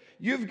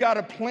 You've got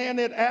to plan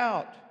it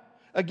out.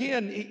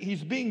 Again,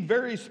 he's being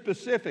very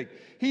specific.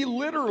 He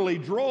literally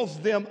draws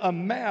them a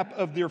map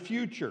of their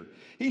future.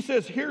 He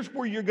says, here's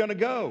where you're going to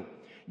go.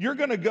 You're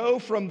going to go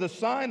from the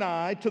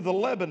Sinai to the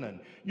Lebanon.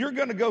 You're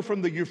going to go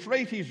from the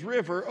Euphrates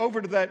River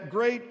over to that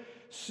great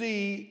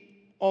sea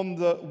on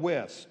the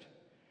west.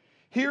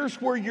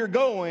 Here's where you're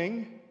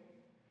going.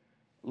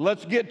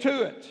 Let's get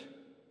to it.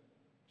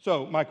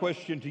 So my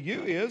question to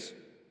you is,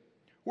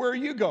 where are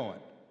you going?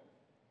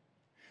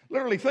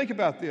 Literally, think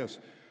about this.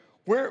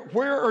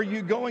 Where are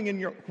you going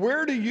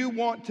where do you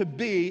want to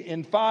be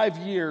in 5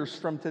 years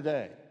from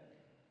today?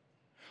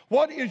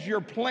 What is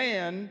your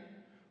plan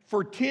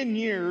for 10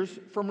 years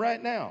from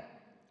right now?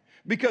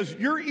 Because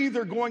you're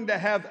either going to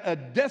have a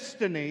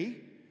destiny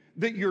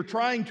that you're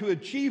trying to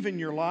achieve in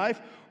your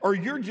life, or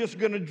you're just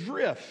going to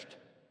drift.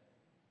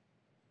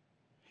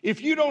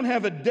 If you don't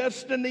have a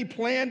destiny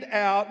planned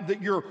out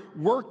that you're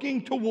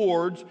working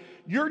towards,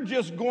 you're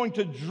just going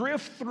to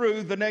drift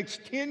through the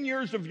next 10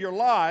 years of your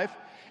life,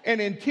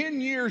 and in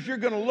 10 years you're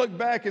going to look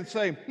back and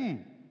say,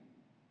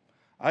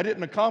 I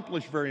didn't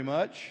accomplish very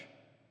much.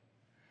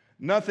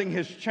 Nothing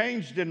has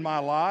changed in my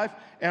life,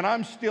 and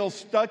I'm still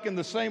stuck in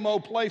the same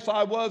old place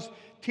I was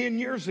 10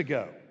 years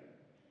ago.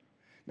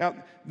 Now,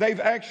 they've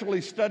actually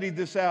studied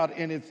this out,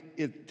 and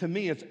to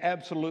me, it's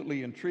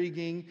absolutely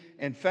intriguing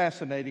and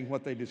fascinating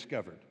what they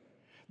discovered.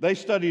 They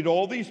studied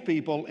all these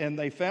people, and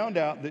they found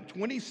out that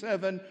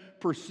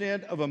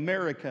 27% of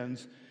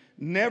Americans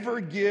never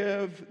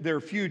give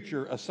their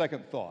future a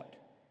second thought.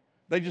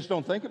 They just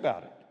don't think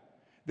about it.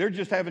 They're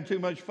just having too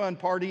much fun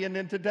partying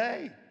in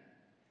today.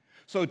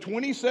 So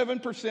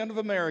 27% of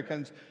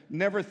Americans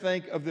never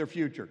think of their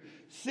future.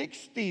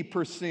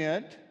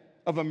 60%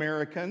 of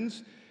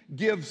Americans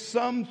give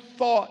some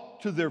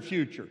thought to their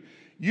future.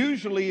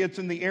 Usually it's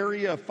in the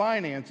area of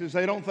finances.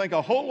 They don't think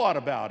a whole lot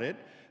about it.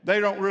 They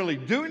don't really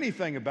do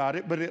anything about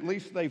it, but at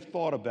least they've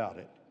thought about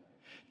it.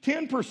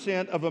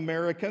 10% of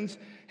Americans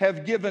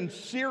have given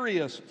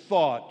serious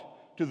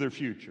thought to their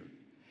future.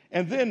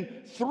 And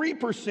then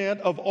 3%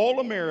 of all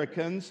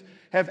Americans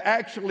have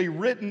actually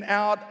written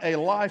out a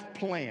life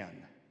plan.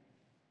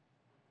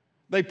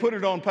 They put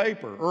it on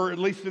paper, or at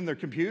least in their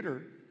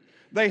computer.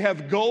 They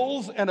have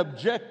goals and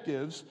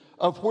objectives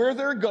of where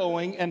they're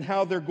going and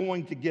how they're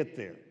going to get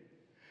there.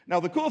 Now,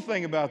 the cool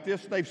thing about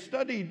this, they've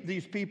studied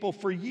these people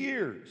for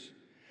years.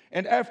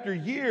 And after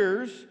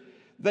years,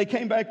 they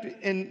came back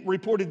and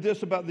reported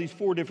this about these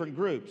 4 different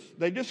groups.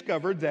 They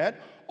discovered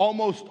that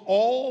almost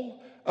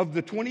all of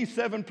the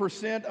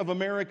 27% of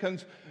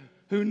Americans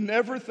who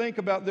never think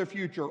about their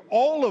future,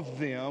 all of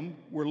them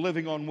were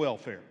living on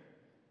welfare.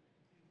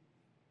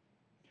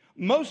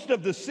 Most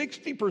of the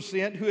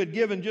 60% who had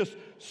given just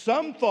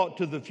some thought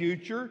to the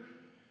future,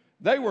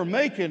 they were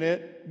making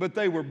it, but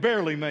they were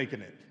barely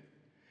making it.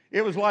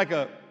 It was like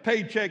a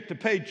paycheck to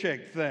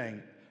paycheck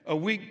thing, a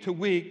week to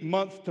week,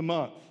 month to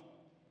month.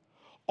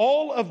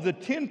 All of the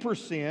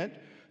 10%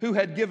 who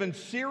had given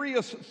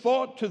serious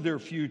thought to their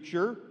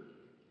future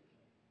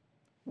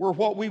were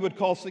what we would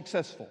call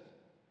successful.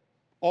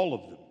 All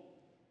of them.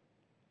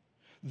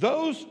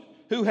 Those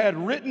who had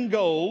written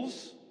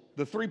goals,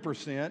 the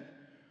 3%,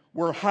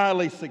 were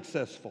highly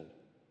successful.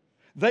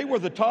 They were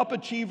the top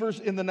achievers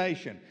in the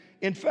nation.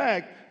 In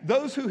fact,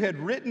 those who had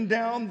written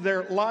down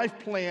their life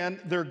plan,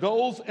 their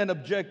goals and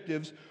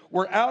objectives,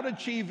 were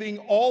out-achieving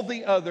all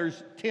the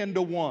others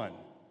 10-1.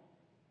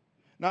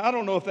 Now, I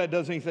don't know if that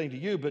does anything to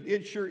you, but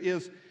it sure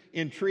is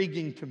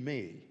intriguing to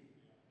me.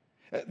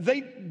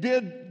 They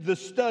did the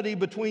study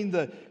between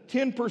the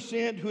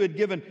 10% who had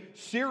given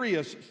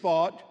serious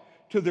thought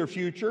to their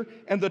future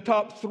and the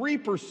top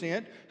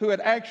 3% who had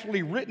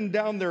actually written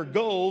down their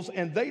goals,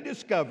 and they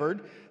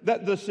discovered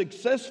that the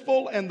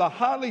successful and the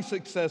highly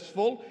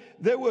successful,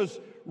 there was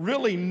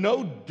really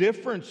no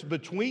difference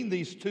between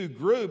these two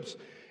groups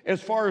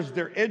as far as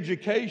their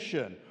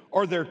education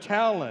or their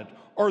talent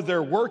or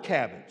their work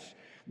habits.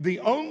 The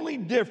only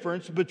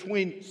difference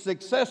between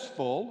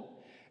successful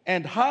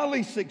and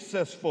highly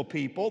successful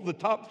people, the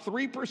top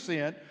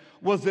 3%,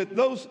 was that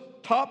those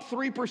top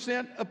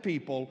 3% of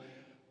people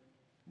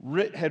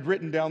had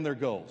written down their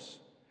goals.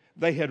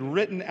 They had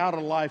written out a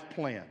life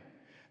plan.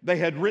 They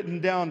had written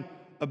down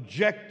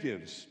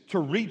objectives to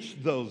reach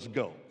those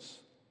goals.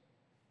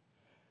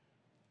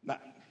 Now,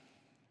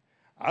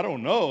 I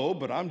don't know,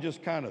 but I'm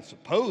just kind of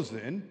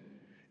supposing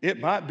it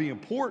might be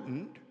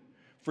important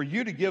for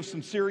you to give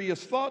some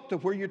serious thought to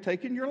where you're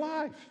taking your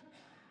life.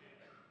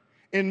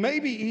 And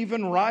maybe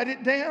even write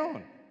it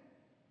down.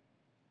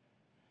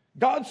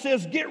 God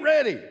says, get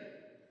ready.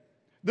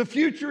 The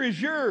future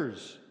is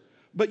yours,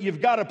 but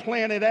you've got to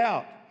plan it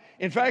out.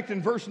 In fact,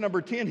 in verse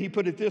number 10, he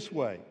put it this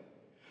way.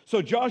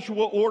 So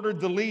Joshua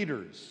ordered the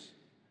leaders,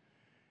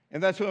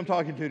 and that's who I'm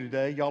talking to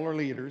today. Y'all are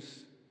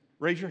leaders.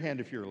 Raise your hand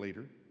if you're a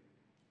leader.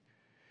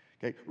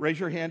 Okay, raise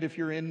your hand if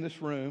you're in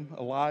this room,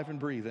 alive and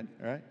breathing,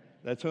 all right?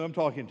 That's who I'm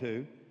talking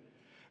to.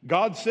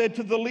 God said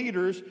to the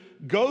leaders,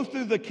 go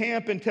through the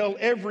camp and tell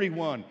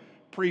everyone,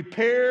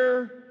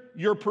 prepare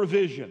your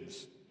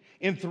provisions.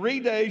 In 3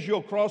 days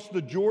you'll cross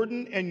the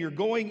Jordan, and you're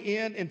going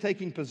in and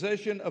taking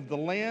possession of the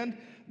land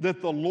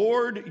that the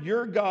Lord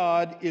your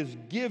God is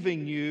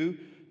giving you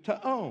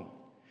to own.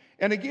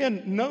 And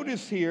again,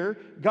 notice here,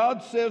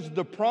 God says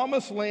the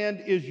promised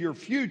land is your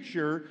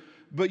future,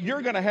 but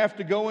you're going to have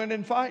to go in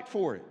and fight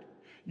for it.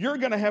 You're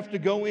going to have to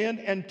go in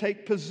and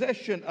take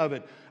possession of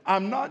it.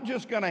 I'm not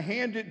just going to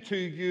hand it to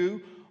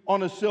you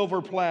on a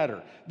silver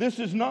platter. This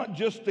is not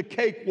just a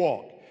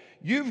cakewalk.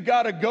 You've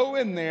got to go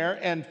in there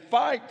and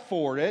fight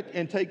for it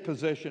and take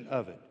possession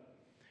of it.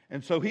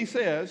 And so he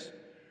says,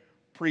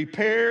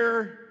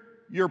 prepare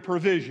your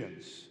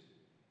provisions.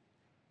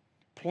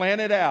 Plan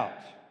it out.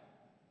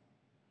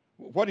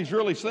 What he's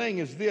really saying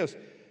is this: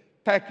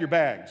 pack your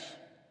bags.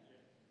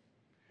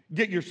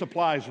 Get your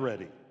supplies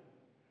ready.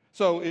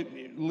 So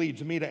it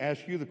leads me to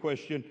ask you the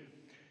question,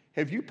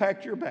 have you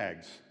packed your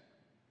bags?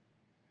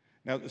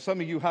 Now, some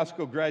of you high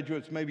school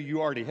graduates, maybe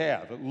you already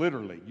have.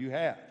 Literally, you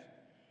have.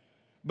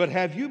 But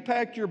have you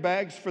packed your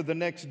bags for the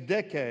next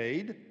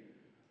decade,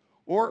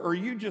 or are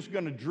you just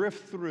going to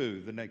drift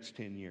through the next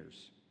 10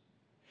 years?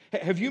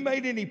 Have you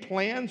made any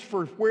plans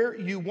for where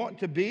you want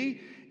to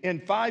be in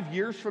 5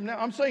 years from now?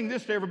 I'm saying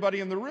this to everybody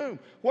in the room.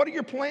 What are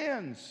your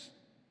plans?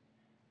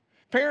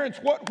 Parents,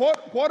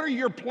 what are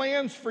your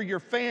plans for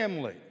your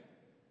family?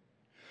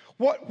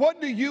 What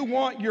do you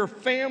want your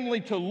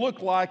family to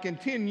look like in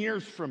 10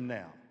 years from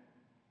now?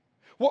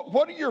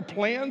 What are your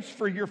plans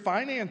for your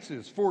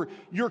finances, for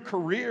your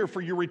career, for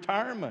your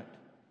retirement?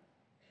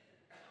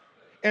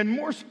 And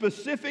more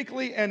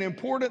specifically and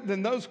important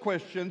than those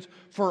questions,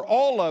 for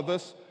all of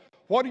us,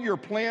 what are your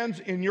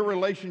plans in your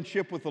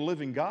relationship with the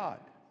living God?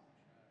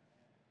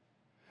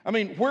 I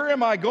mean, where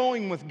am I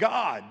going with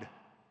God?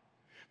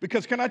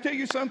 Because can I tell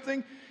you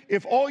something?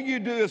 If all you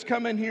do is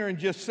come in here and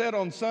just sit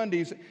on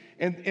Sundays,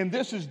 and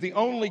this is the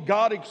only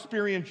God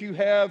experience you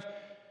have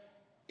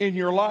in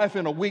your life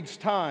in a week's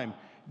time,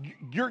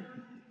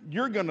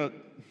 you're gonna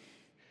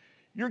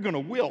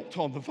wilt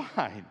on the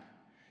vine.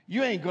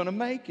 You ain't gonna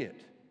make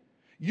it.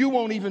 You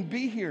won't even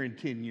be here in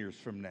 10 years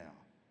from now.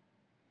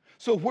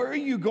 So where are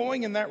you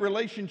going in that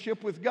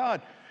relationship with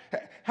God?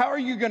 How are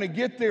you going to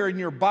get there in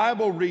your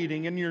Bible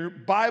reading, in your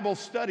Bible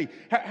study?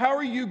 How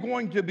are you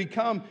going to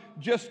become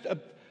just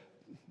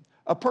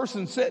a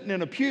person sitting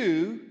in a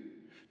pew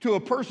to a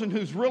person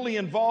who's really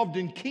involved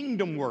in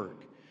kingdom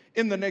work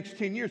in the next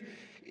 10 years?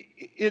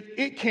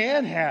 It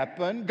can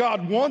happen.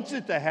 God wants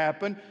it to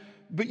happen,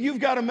 but you've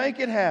got to make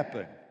it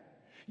happen.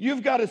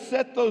 You've got to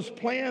set those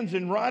plans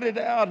and write it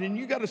out, and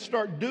you've got to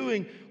start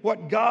doing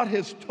what God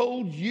has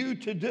told you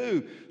to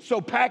do.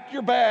 So pack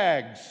your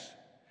bags,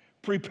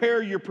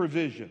 prepare your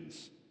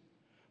provisions.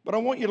 But I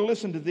want you to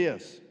listen to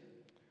this.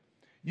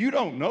 You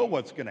don't know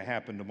what's going to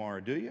happen tomorrow,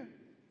 do you?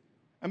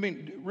 I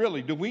mean,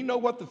 really, do we know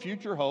what the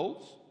future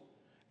holds?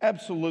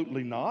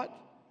 Absolutely not.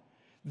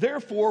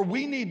 Therefore,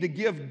 we need to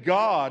give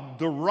God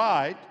the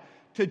right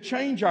to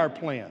change our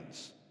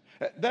plans.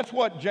 That's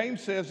what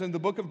James says in the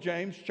book of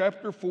James,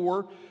 chapter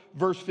 4,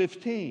 verse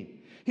 15.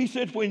 He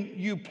said, when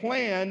you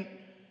plan,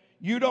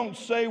 you don't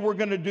say we're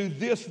going to do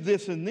this,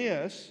 this, and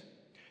this.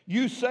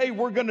 You say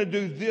we're going to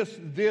do this,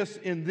 this,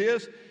 and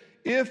this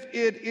if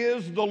it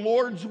is the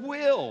Lord's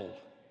will.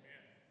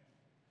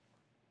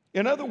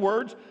 In other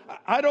words,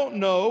 I don't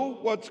know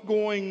what's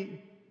going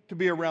to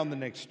be around the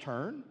next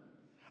turn.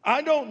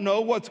 I don't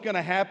know what's going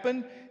to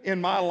happen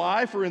in my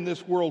life or in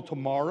this world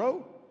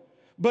tomorrow,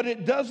 but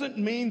it doesn't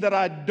mean that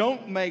I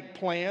don't make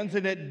plans,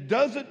 and it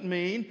doesn't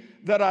mean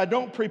that I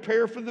don't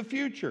prepare for the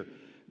future.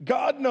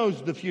 God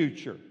knows the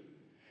future.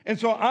 And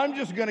so I'm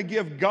just going to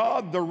give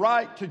God the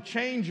right to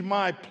change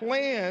my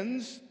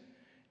plans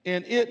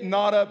and it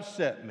not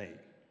upset me.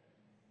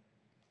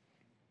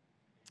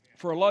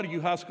 For a lot of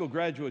you high school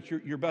graduates,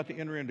 you're about to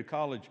enter into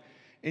college,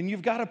 and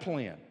you've got a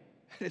plan.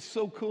 It's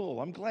so cool.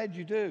 I'm glad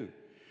you do.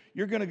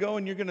 You're going to go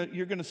and you're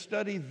going to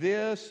study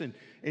this, and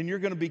you're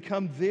going to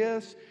become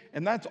this,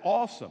 and that's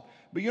awesome.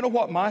 But you know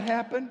what might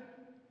happen?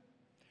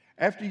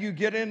 After you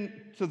get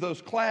into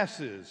those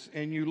classes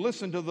and you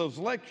listen to those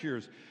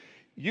lectures,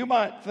 you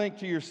might think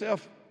to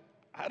yourself,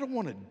 I don't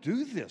want to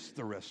do this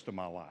the rest of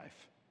my life.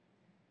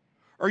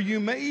 Or you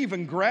may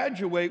even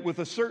graduate with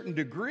a certain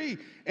degree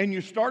and you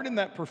start in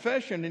that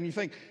profession and you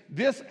think,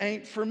 this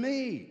ain't for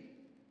me.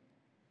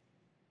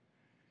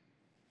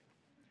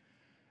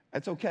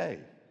 That's okay.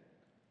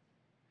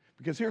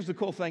 Because here's the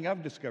cool thing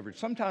I've discovered.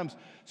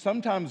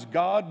 Sometimes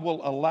God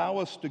will allow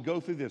us to go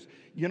through this.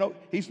 You know,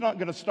 He's not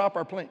going to stop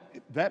our plan.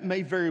 That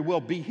may very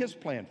well be His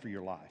plan for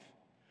your life.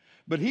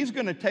 But He's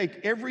going to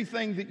take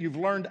everything that you've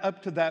learned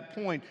up to that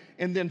point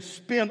and then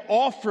spin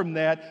off from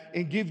that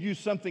and give you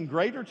something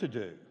greater to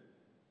do.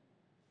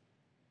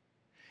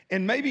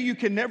 And maybe you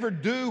can never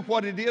do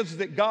what it is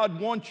that God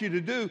wants you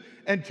to do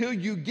until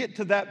you get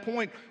to that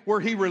point where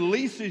He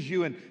releases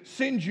you and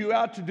sends you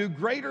out to do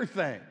greater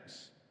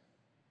things.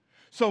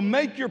 So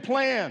make your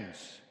plans.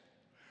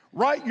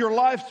 Write your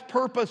life's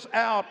purpose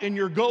out and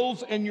your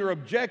goals and your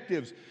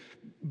objectives.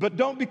 But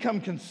don't become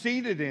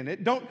conceited in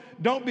it.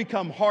 Don't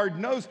become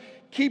hard-nosed.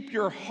 Keep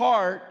your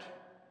heart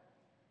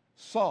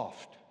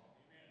soft.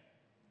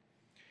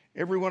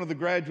 Every one of the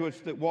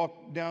graduates that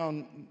walked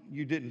down,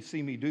 you didn't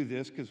see me do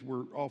this because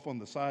we're off on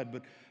the side,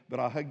 but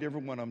I hugged every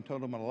one of them,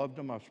 told them I loved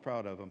them, I was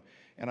proud of them.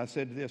 And I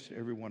said this to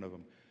every one of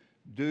them: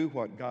 do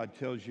what God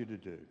tells you to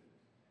do.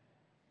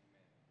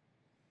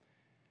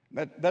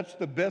 That's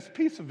the best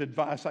piece of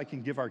advice I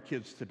can give our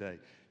kids today.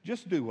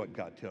 Just do what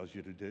God tells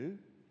you to do.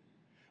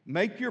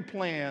 Make your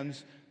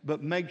plans,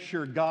 but make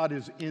sure God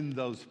is in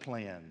those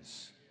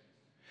plans.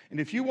 And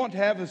if you want to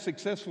have a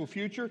successful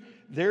future,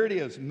 there it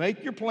is.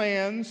 Make your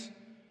plans,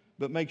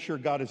 but make sure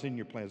God is in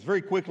your plans.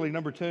 Very quickly,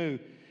 number 2,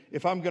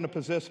 if I'm going to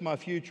possess my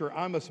future,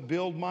 I must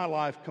build my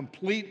life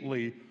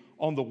completely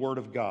on the Word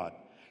of God.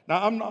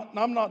 Now,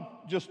 I'm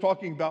not just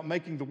talking about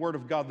making the Word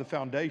of God the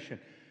foundation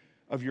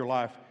of your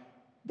life.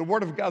 The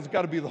Word of God's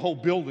got to be the whole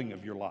building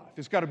of your life.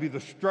 It's got to be the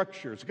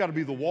structure. It's got to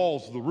be the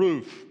walls, the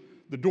roof,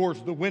 the doors,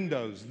 the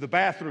windows, the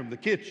bathroom, the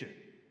kitchen.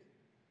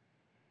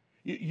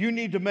 You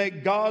need to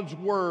make God's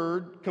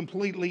Word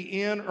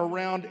completely in,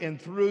 around,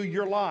 and through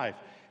your life.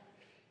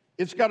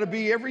 It's got to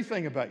be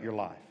everything about your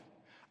life.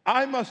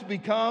 I must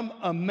become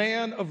a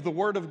man of the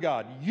Word of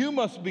God. You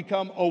must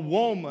become a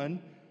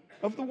woman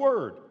of the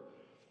Word.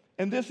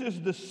 And this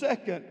is the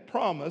second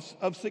promise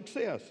of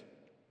success.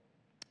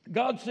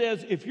 God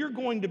says, if you're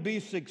going to be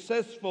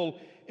successful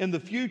in the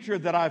future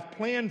that I've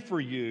planned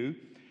for you,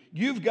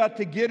 you've got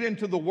to get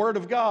into the Word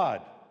of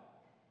God.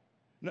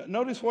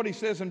 Notice what he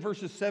says in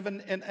verses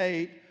 7 and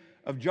 8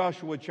 of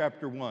Joshua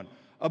chapter 1.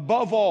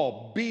 Above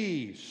all,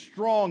 be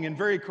strong and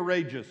very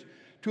courageous,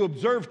 to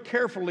observe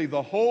carefully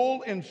the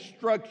whole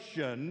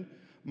instruction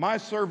my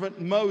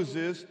servant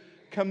Moses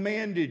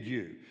commanded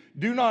you.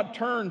 Do not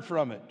turn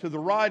from it to the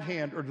right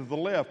hand or to the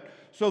left,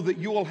 so that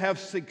you will have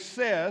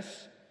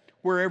success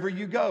wherever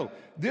you go.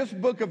 This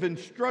book of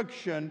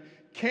instruction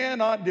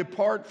cannot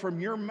depart from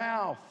your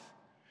mouth.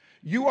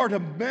 You are to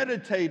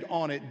meditate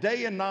on it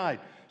day and night,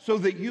 so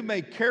that you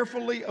may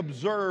carefully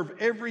observe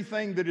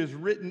everything that is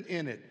written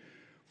in it.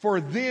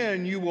 For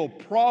then you will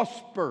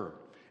prosper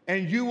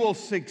and you will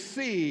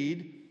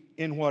succeed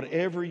in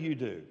whatever you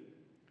do.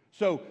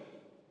 So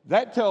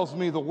that tells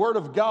me the Word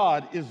of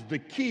God is the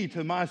key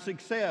to my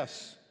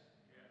success.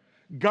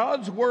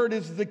 God's Word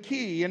is the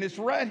key, and it's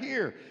right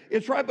here.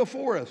 It's right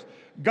before us.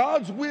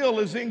 God's will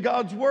is in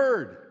God's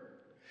Word.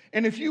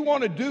 And if you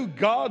want to do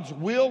God's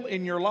will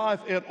in your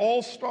life, it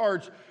all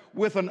starts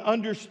with an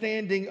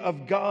understanding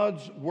of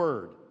God's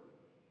Word.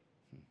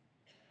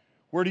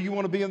 Where do you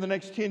want to be in the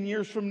next 10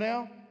 years from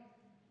now?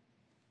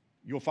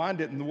 You'll find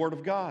it in the Word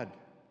of God.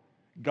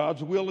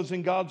 God's will is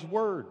in God's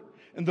Word.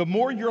 And the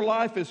more your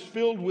life is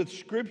filled with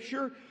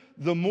Scripture,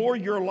 the more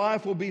your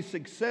life will be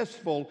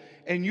successful,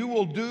 and you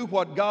will do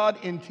what God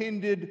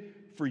intended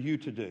for you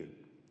to do.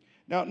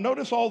 Now,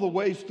 notice all the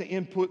ways to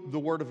input the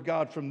Word of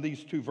God from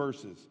these 2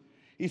 verses.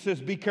 He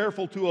says, be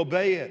careful to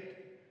obey it.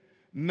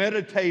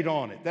 Meditate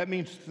on it. That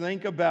means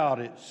think about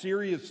it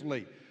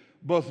seriously,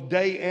 both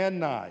day and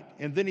night.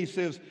 And then he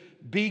says,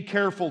 be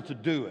careful to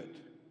do it.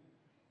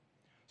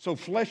 So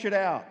flesh it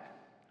out.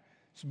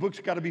 This book's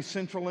got to be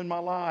central in my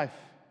life.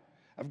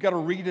 I've got to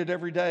read it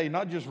every day.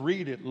 Not just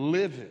read it,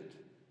 live it.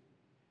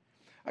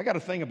 I got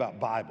a thing about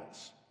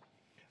Bibles.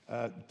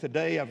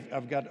 Today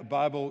I've got a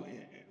Bible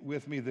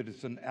with me that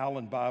is an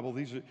Allen Bible.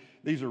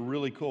 These are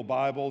really cool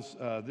Bibles.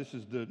 This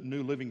is the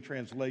New Living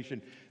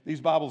Translation.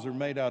 These Bibles are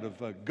made out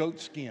of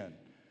goat skin,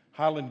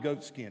 Highland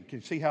goat skin. Can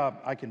you see how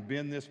I can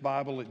bend this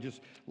Bible? It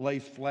just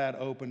lays flat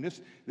open.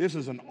 This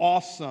is an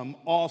awesome,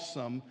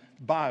 awesome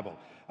Bible.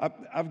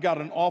 I've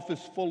got an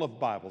office full of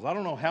Bibles. I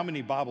don't know how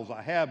many Bibles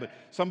I have, but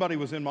somebody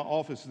was in my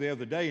office the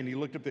other day and he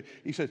looked up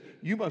he says,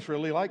 you must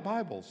really like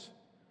Bibles.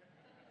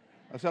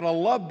 I said, I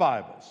love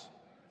Bibles.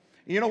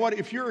 You know what?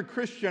 If you're a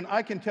Christian,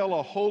 I can tell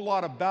a whole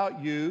lot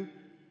about you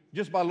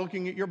just by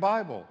looking at your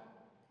Bible.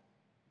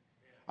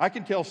 I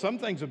can tell some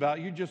things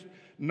about you just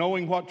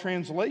knowing what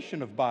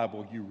translation of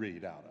Bible you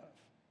read out of.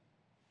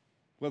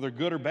 Whether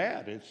good or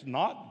bad. It's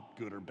not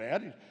good or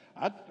bad.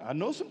 I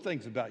know some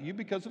things about you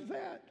because of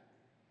that.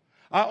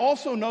 I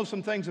also know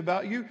some things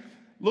about you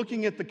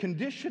looking at the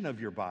condition of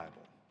your Bible.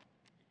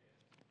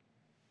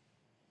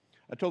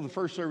 I told the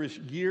first service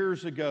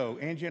years ago,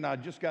 Angie and I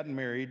had just gotten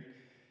married.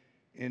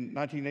 In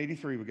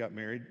 1983, we got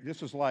married.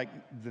 This was like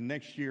the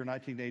next year,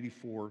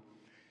 1984.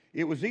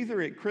 It was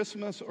either at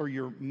Christmas or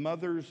your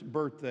mother's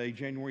birthday,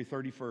 January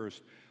 31st.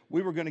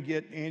 We were going to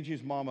get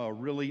Angie's mama a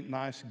really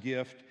nice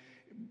gift,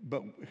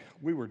 but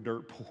we were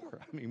dirt poor.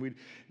 I mean,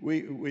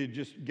 we had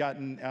just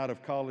gotten out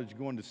of college,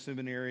 going to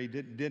seminary,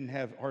 didn't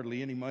have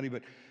hardly any money,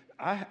 but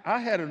I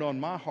had it on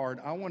my heart.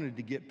 I wanted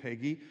to get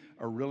Peggy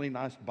a really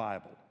nice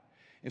Bible.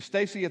 And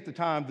Stacy, at the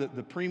time,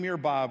 the premier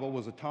Bible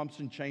was a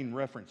Thompson Chain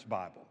Reference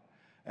Bible.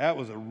 That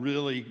was a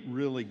really,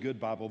 really good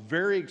Bible,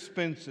 very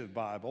expensive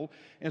Bible.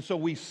 And so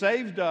we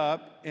saved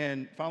up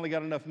and finally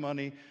got enough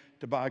money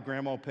to buy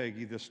Grandma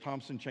Peggy this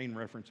Thompson Chain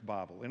Reference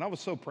Bible. And I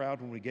was so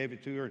proud when we gave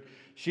it to her.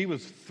 She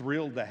was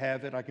thrilled to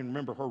have it. I can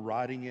remember her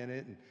writing in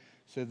it and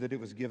said that it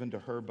was given to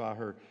her by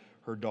her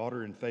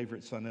daughter and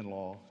favorite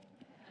son-in-law.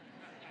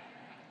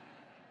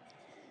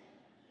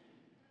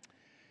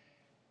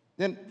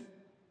 Then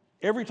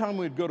every time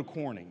we'd go to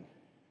Corning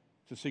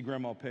to see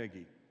Grandma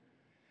Peggy,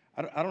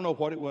 I don't know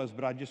what it was,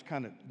 but I just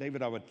kind of,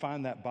 David, I would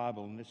find that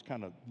Bible and just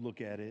kind of look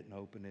at it and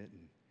open it.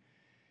 And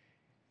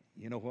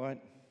you know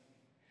what?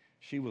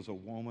 She was a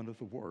woman of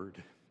the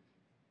Word.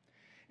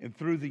 And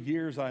through the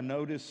years, I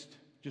noticed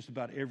just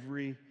about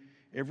every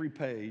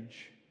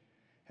page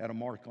had a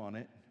mark on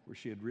it where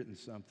she had written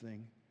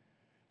something.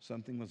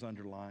 Something was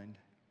underlined.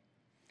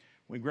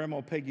 When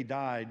Grandma Peggy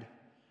died,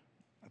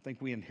 I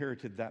think we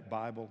inherited that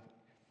Bible.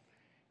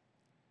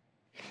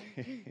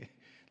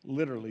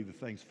 Literally, the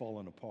thing's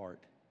fallen apart.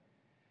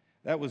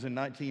 That was in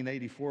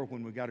 1984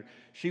 when we got her.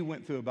 She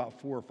went through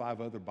about 4 or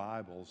 5 other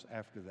Bibles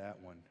after that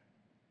one.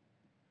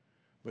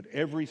 But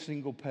every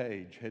single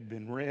page had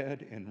been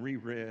read and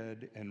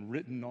reread and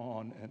written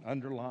on and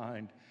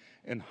underlined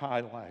and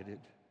highlighted.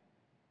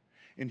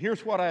 And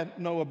here's what I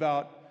know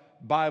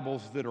about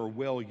Bibles that are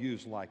well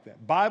used like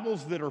that.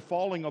 Bibles that are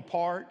falling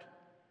apart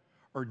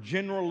are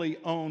generally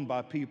owned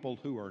by people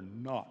who are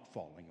not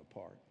falling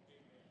apart.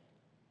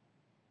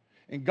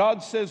 And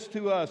God says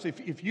to us,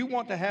 if you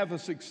want to have a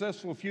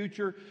successful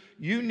future,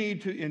 you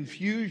need to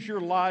infuse your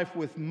life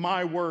with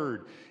my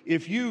word.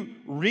 If you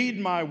read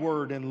my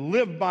word and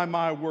live by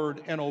my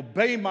word and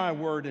obey my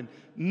word and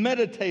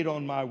meditate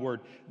on my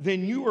word,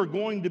 then you are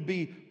going to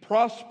be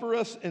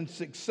prosperous and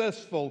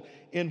successful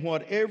in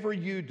whatever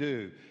you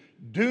do.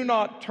 Do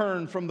not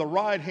turn from the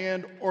right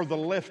hand or the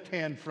left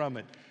hand from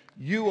it.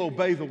 You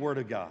obey the word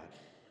of God.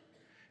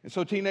 And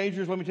so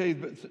teenagers, let me tell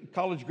you,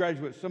 college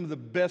graduates, some of the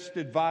best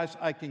advice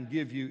I can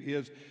give you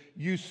is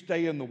you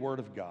stay in the Word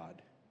of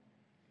God.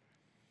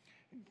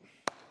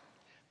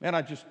 Man,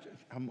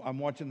 I'm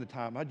watching the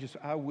time.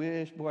 I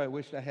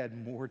wish I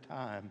had more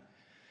time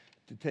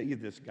to tell you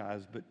this,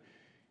 guys. But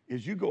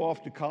as you go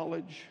off to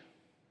college,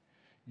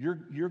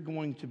 you're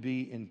going to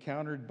be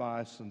encountered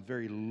by some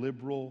very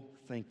liberal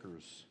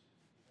thinkers.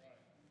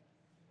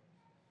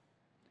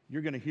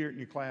 You're going to hear it in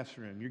your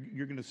classroom.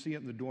 You're going to see it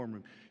in the dorm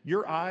room.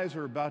 Your eyes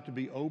are about to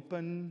be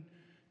open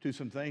to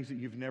some things that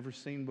you've never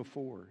seen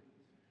before.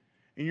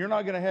 And you're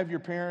not going to have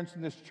your parents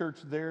in this church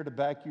there to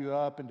back you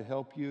up and to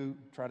help you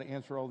try to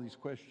answer all these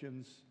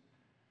questions.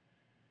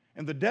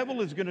 And the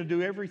devil is going to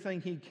do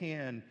everything he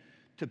can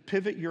to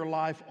pivot your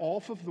life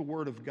off of the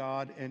Word of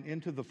God and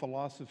into the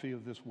philosophy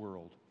of this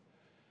world.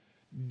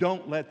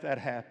 Don't let that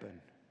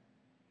happen.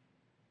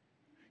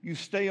 You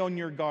stay on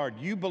your guard.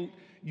 You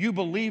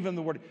believe in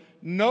the Word.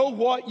 Know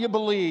what you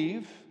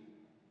believe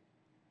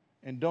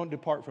and don't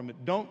depart from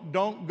it. Don't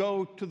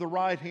go to the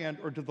right hand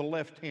or to the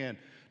left hand.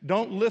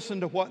 Don't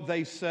listen to what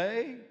they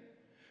say.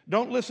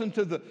 Don't listen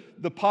to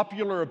the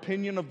popular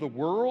opinion of the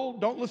world.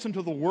 Don't listen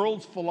to the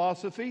world's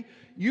philosophy.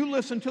 You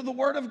listen to the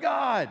Word of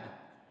God.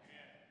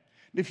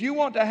 If you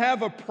want to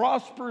have a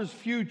prosperous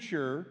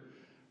future,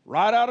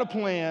 write out a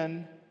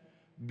plan,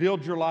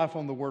 build your life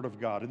on the Word of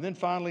God. And then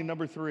finally,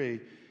 number 3,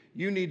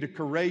 you need to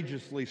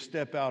courageously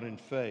step out in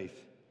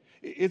faith.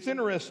 It's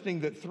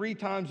interesting that 3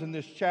 times in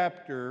this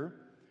chapter,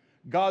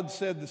 God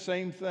said the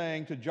same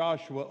thing to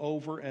Joshua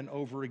over and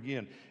over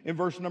again. In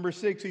verse number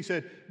 6, he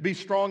said, be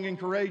strong and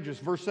courageous.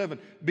 Verse 7,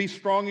 be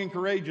strong and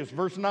courageous.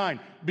 Verse 9,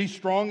 be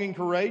strong and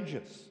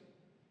courageous.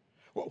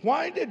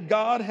 Why did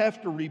God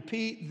have to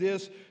repeat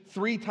this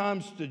 3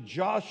 times to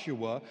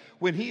Joshua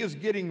when he is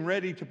getting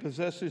ready to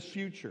possess his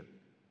future?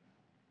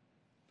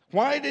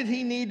 Why did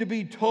he need to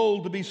be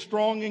told to be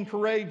strong and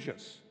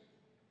courageous?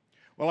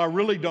 Well, I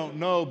really don't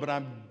know, but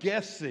I'm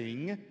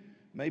guessing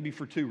maybe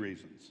for 2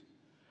 reasons.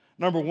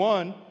 Number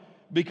 1,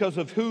 because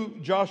of who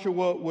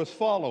Joshua was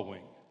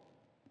following.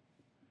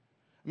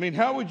 I mean,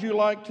 how would you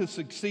like to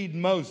succeed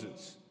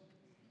Moses?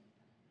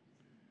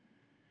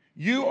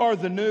 You are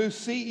the new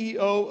CEO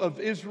of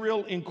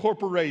Israel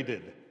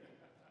Incorporated.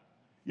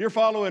 You're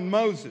following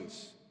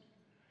Moses.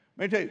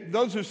 Let me tell you,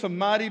 those are some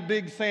mighty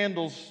big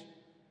sandals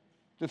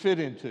to fit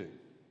into.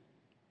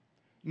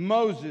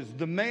 Moses,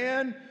 the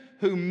man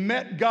who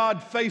met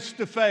God face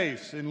to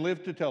face and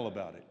lived to tell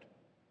about it.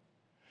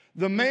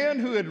 The man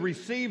who had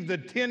received the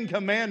 10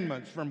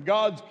 commandments from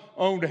God's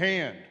own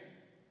hand.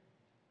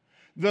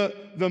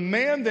 The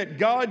man that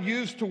God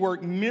used to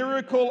work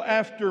miracle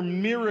after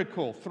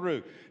miracle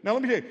through. Now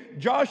let me tell you,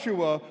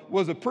 Joshua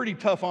was a pretty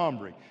tough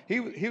hombre.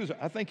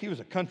 I think he was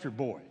a country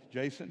boy,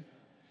 Jason.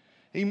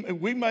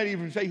 We might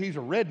even say he's a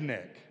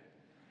redneck.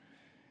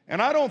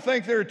 And I don't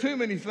think there are too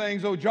many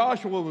things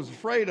Joshua was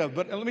afraid of.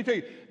 But let me tell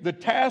you, the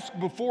task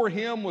before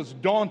him was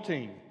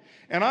daunting.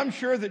 And I'm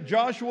sure that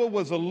Joshua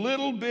was a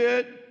little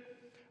bit,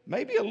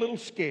 maybe a little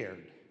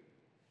scared.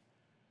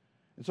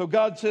 And so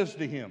God says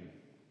to him,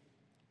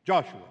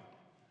 Joshua,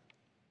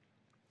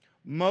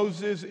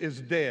 Moses is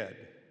dead,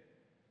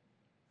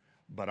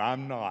 but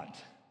I'm not.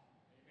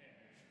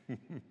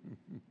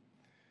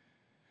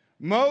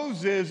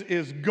 Moses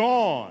is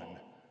gone,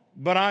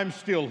 but I'm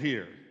still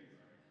here.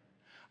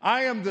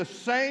 I am the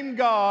same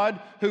God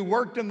who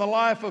worked in the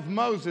life of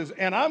Moses,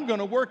 and I'm going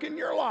to work in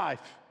your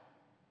life.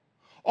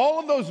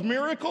 All of those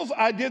miracles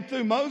I did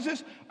through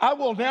Moses, I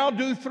will now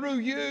do through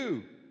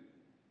you.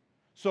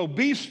 So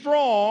be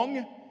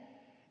strong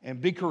and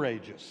be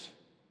courageous.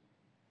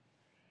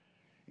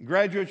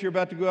 Graduates, you're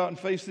about to go out and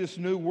face this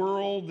new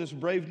world, this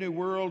brave new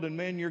world, and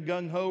man, you're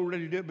gung-ho,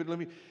 ready to do it,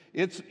 but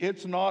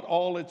it's not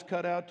all it's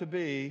cut out to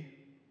be.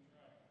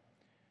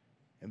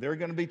 And there are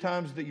going to be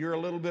times that you're a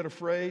little bit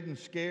afraid and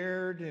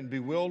scared and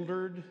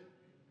bewildered.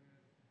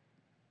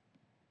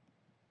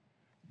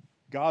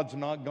 God's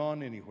not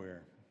gone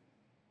anywhere.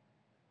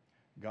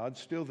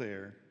 God's still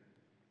there,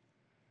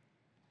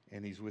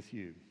 and He's with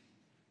you.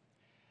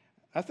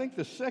 I think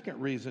the second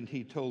reason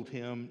He told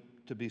him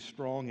to be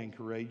strong and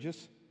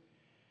courageous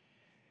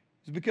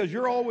is because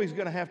you're always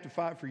going to have to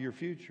fight for your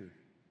future.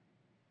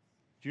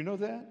 Do you know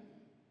that?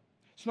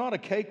 It's not a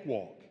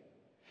cakewalk.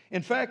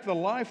 In fact, the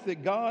life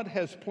that God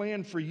has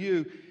planned for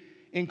you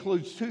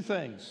includes two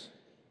things: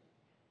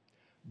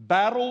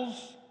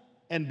 battles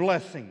and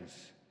blessings.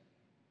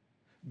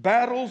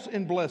 Battles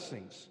and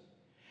blessings.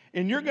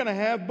 And you're going to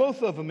have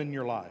both of them in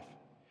your life.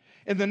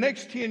 In the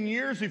next 10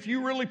 years, if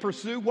you really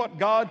pursue what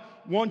God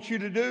wants you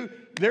to do,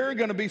 there are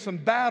going to be some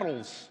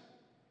battles.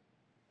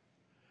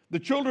 The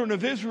children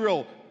of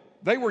Israel,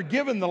 they were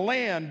given the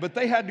land, but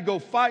they had to go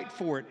fight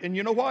for it. And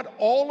you know what?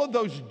 All of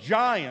those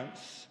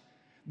giants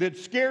that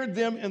scared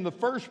them in the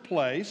first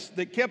place,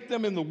 that kept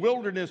them in the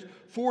wilderness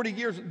 40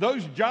 years,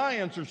 those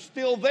giants are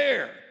still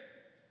there.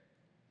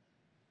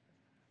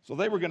 So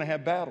they were going to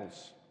have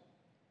battles.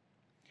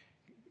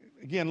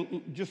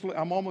 Again,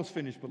 I'm almost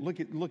finished, but look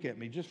at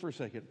me just for a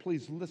second.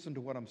 Please listen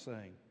to what I'm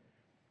saying.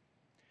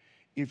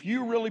 If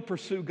you really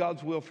pursue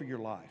God's will for your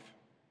life,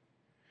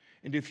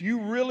 and if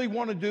you really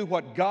want to do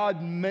what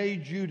God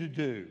made you to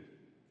do,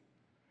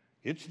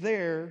 it's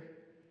there,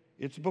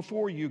 it's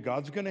before you,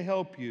 God's going to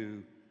help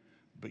you,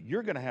 but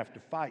you're going to have to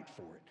fight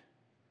for it.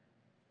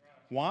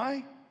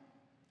 Why?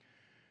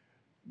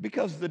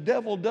 Because the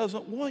devil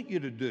doesn't want you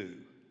to do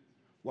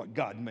what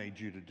God made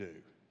you to do.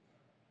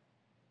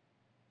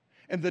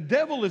 And the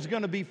devil is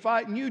going to be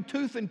fighting you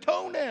tooth and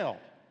toenail,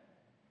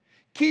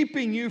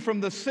 keeping you from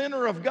the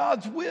center of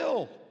God's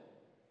will.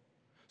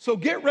 So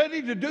get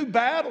ready to do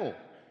battle.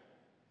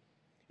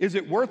 Is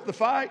it worth the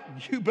fight?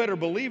 You better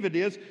believe it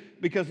is,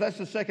 because that's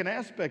the second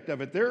aspect of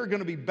it. There are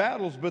going to be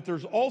battles, but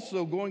there's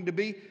also going to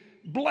be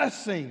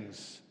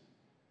blessings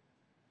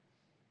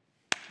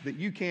that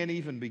you can't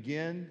even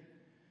begin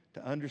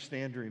to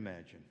understand or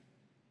imagine.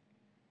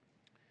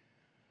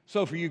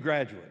 So for you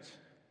graduates,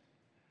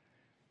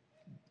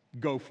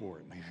 go for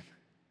it, man.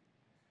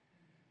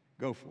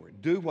 Go for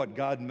it. Do what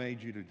God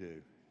made you to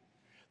do.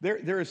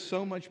 There is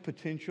so much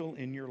potential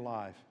in your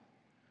life,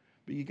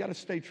 but you got to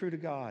stay true to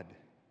God.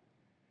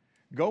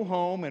 Go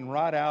home and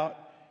write out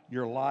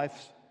your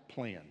life's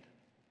plan.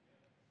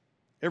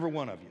 Every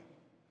one of you.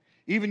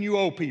 Even you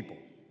old people.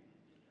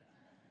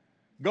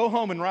 Go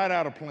home and write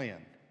out a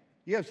plan.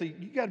 Yeah, so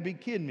you got to be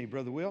kidding me,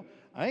 Brother Will.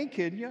 I ain't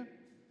kidding you.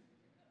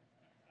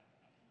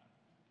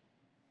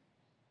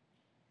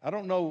 I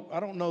don't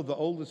know the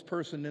oldest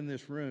person in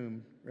this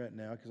room right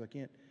now because I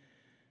can't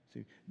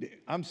see.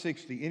 I'm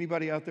 60.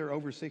 Anybody out there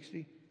over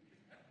 60?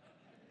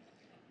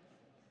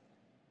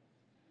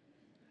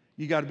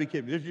 You got to be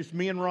kidding me. There's just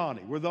me and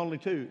Ronnie. We're the only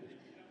two.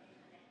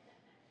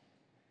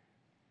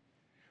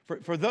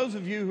 For those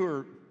of you who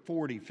are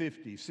 40,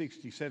 50,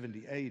 60,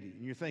 70, 80,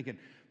 and you're thinking,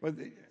 well,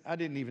 I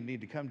didn't even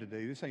need to come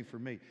today. This ain't for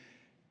me.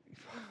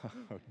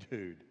 Oh,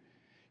 dude.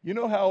 You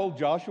know how old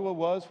Joshua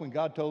was when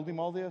God told him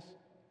all this?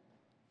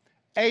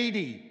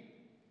 80.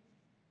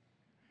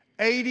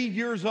 80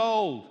 years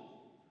old.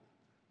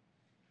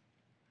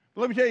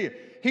 But let me tell you,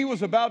 he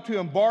was about to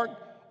embark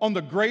on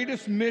the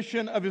greatest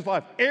mission of his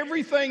life.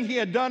 Everything he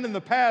had done in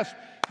the past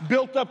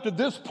built up to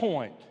this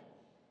point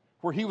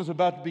where he was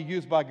about to be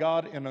used by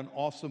God in an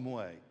awesome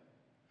way.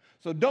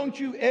 So don't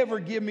you ever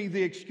give me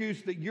the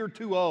excuse that you're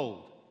too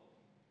old.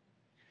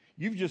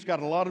 You've just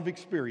got a lot of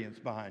experience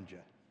behind you,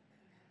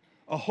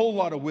 a whole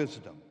lot of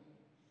wisdom.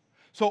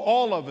 So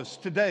all of us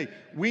today,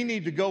 we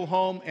need to go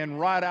home and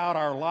write out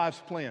our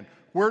life's plan.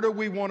 Where do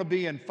we want to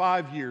be in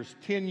 5 years,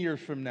 10 years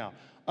from now?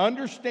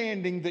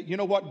 Understanding that, you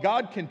know what,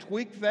 God can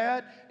tweak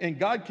that and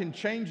God can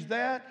change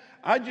that.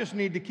 I just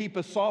need to keep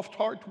a soft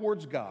heart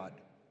towards God.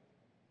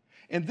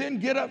 And then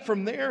get up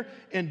from there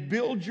and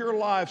build your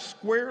life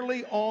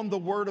squarely on the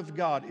Word of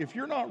God. If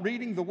you're not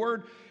reading the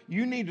Word,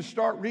 you need to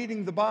start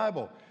reading the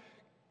Bible.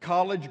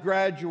 College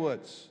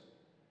graduates,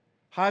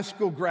 high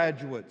school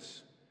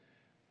graduates,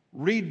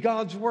 read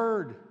God's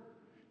Word.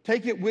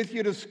 Take it with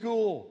you to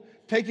school.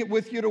 Take it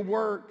with you to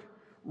work.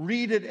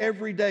 Read it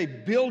every day.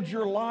 Build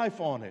your life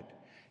on it.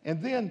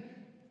 And then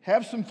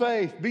have some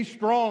faith. Be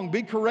strong.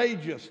 Be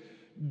courageous.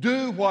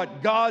 Do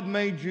what God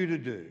made you to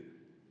do.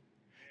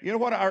 You know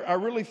what? I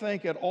really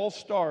think it all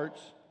starts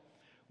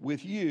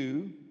with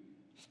you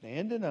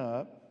standing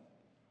up,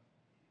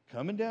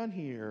 coming down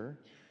here,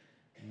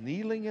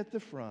 kneeling at the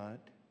front,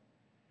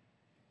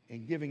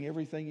 and giving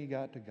everything you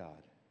got to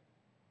God.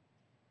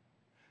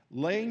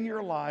 Laying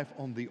your life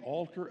on the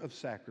altar of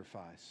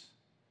sacrifice.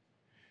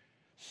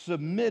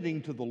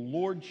 Submitting to the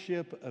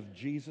lordship of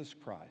Jesus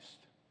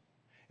Christ.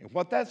 And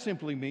what that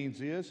simply means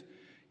is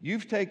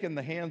you've taken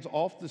the hands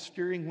off the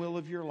steering wheel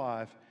of your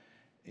life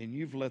and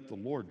you've let the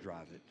Lord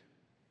drive it.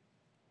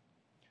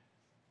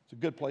 It's a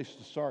good place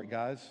to start,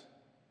 guys.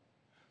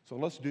 So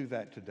let's do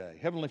that today.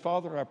 Heavenly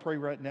Father, I pray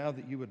right now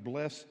that you would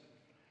bless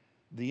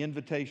the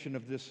invitation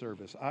of this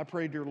service. I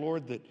pray, dear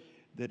Lord,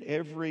 that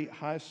every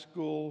high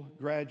school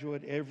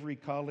graduate, every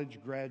college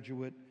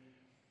graduate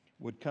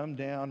would come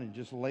down and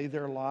just lay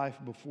their life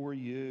before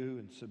you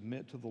and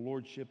submit to the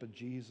lordship of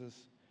Jesus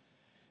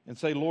and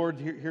say, Lord,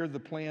 here are the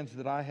plans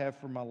that I have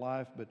for my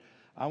life, but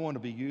I want to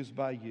be used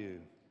by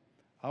you.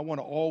 I want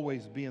to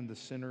always be in the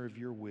center of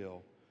your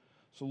will.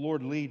 So,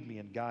 Lord, lead me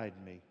and guide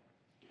me.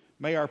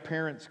 May our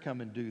parents come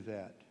and do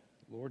that,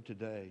 Lord,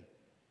 today.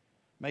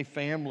 May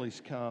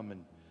families come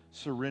and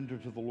surrender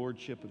to the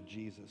lordship of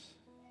Jesus.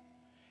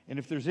 And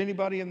if there's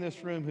anybody in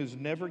this room who's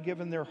never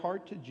given their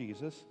heart to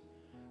Jesus,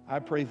 I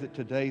pray that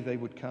today they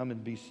would come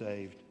and be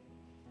saved.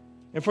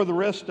 And for the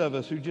rest of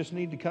us who just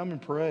need to come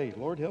and pray,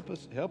 Lord, help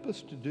us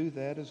to do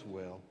that as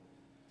well.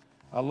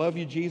 I love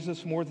you,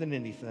 Jesus, more than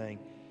anything.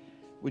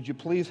 Would you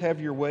please have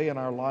your way in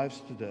our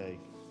lives today?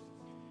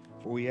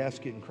 For we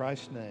ask it in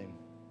Christ's name.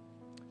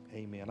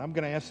 Amen. I'm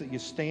going to ask that you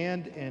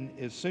stand, and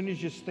as soon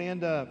as you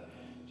stand up,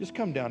 just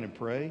come down and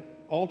pray.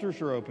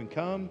 Altars are open.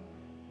 Come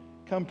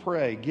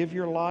pray. Give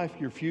your life,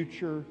 your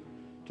future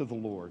to the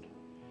Lord.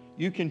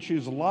 You can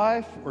choose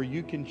life or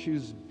you can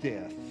choose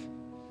death.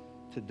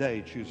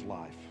 Today, choose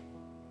life.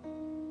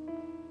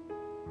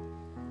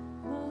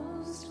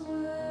 Most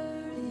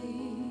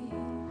worthy,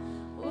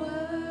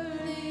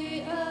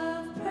 worthy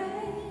of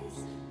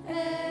praise,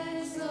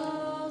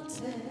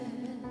 exalted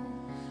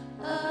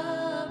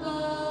above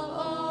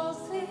all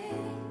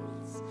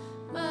things.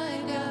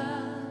 My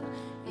God,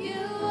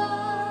 you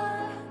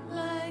are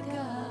my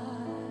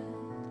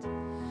God.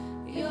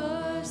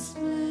 Your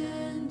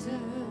splendor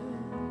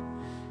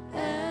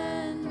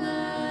and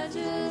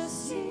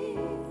majesty,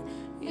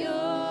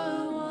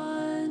 your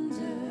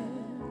wonder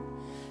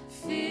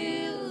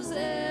fills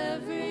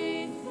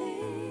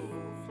everything.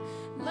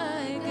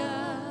 My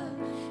God,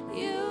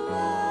 you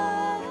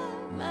are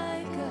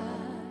my God.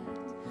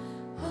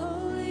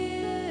 Holy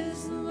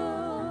is the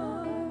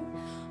Lord,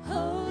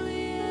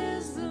 holy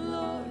is the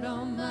Lord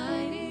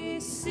Almighty,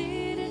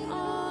 seated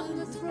on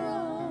the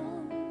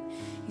throne.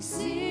 He's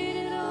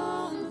seated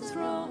on the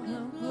throne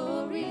of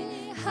glory,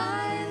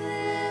 high and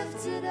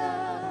lifted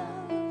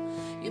up.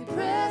 Your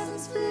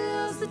presence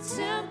fills the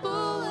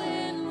temple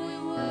and we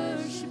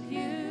worship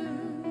you.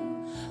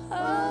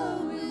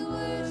 Oh, we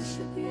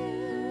worship you.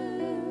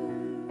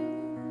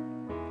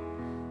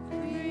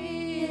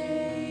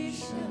 Creation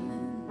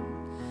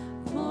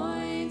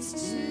points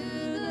to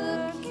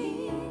the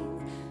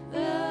King.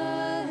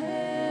 The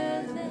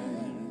heavens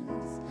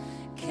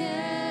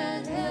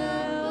can't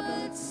help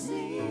but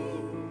sing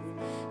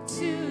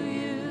to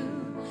you,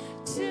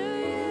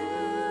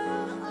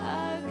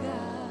 our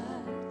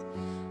God.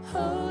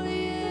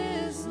 Holy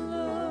is the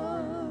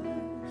Lord,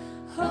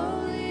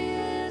 holy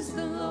is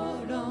the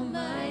Lord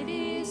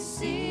Almighty,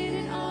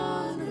 seated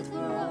on the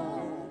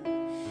throne.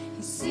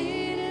 He's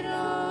seated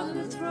on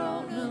the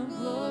throne of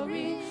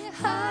glory,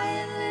 high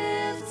and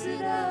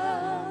lifted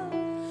up.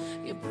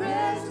 Your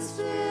presence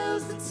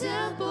fills the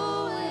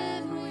temple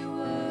and we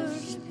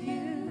worship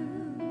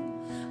you.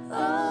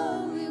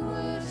 Oh, we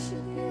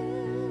worship you.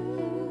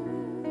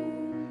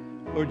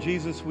 Lord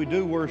Jesus, we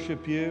do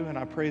worship you, and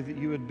I pray that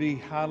you would be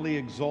highly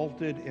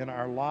exalted in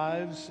our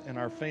lives, in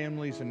our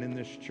families, and in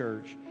this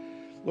church.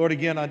 Lord,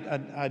 again,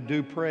 I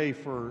do pray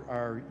for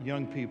our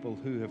young people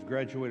who have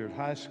graduated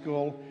high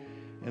school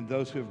and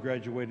those who have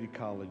graduated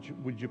college.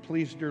 Would you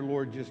please, dear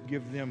Lord, just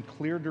give them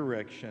clear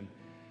direction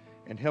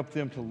and help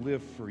them to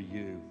live for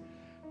you.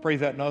 Pray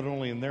that not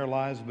only in their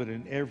lives, but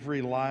in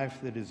every life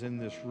that is in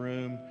this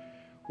room,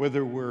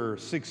 whether we're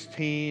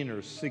 16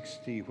 or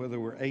 60, whether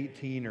we're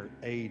 18 or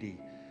 80.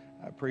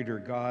 I pray, dear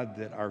God,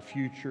 that our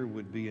future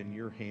would be in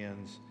your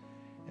hands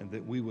and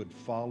that we would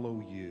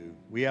follow you.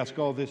 We ask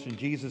all this in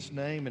Jesus'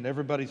 name, and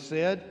everybody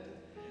said,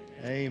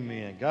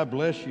 amen. God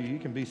bless you. You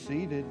can be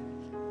seated.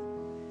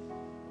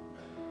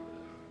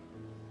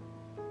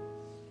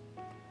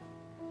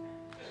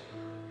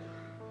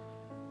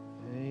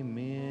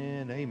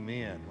 Amen.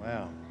 Amen.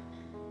 Wow.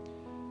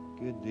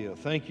 Good deal.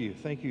 Thank you.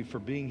 Thank you for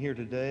being here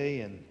today,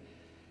 and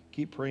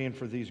keep praying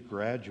for these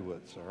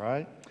graduates, all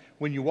right?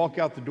 When you walk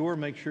out the door,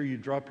 make sure you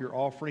drop your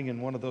offering in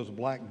one of those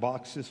black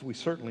boxes. We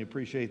certainly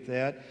appreciate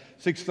that.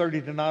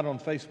 6:30 tonight on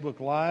Facebook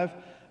Live.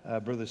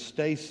 Brother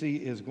Stacy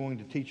is going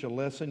to teach a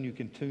lesson. You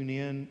can tune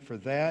in for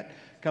that.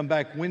 Come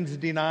back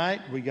Wednesday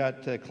night. We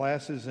got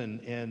classes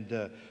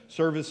and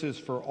services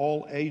for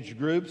all age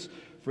groups.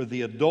 For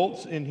the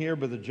adults in here,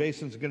 Brother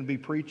Jason's going to be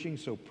preaching,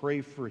 so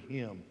pray for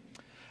him.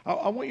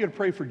 I want you to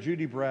pray for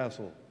Judy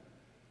Brazel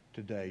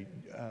today.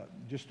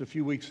 Just a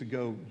few weeks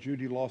ago,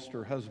 Judy lost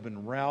her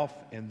husband, Ralph,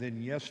 and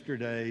then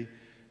yesterday,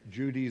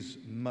 Judy's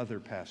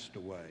mother passed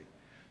away.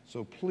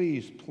 So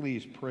please,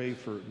 please pray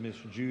for Miss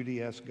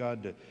Judy. Ask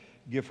God to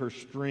give her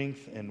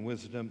strength and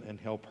wisdom and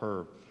help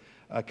her.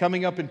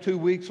 Coming up in 2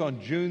 weeks on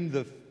June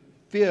the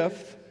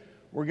 5th,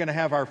 we're going to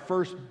have our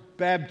first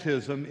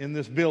baptism in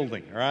this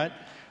building, all right?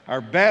 Our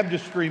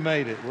baptistry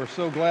made it. We're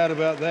so glad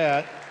about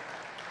that.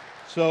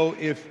 So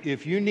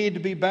if you need to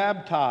be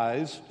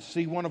baptized,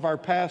 see one of our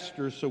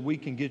pastors so we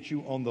can get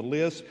you on the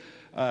list.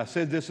 I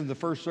said this in the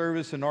first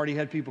service and already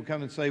had people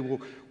come and say, well,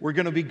 we're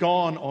going to be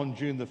gone on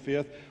June the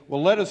 5th.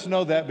 Well, let us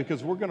know that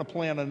because we're going to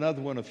plan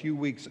another one a few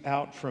weeks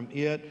out from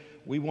it.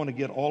 We want to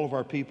get all of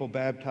our people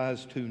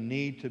baptized who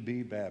need to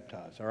be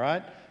baptized, all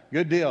right?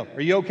 Good deal.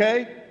 Are you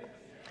okay?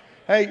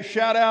 Hey,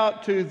 shout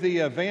out to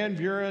the Van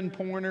Buren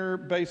Pointer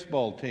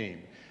baseball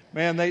team.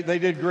 Man, they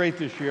did great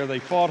this year. They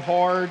fought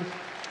hard.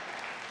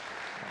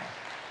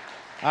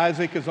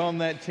 Isaac is on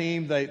that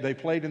team. They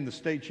played in the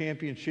state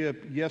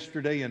championship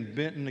yesterday in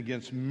Benton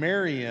against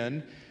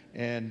Marion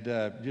and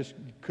just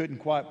couldn't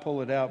quite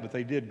pull it out, but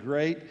they did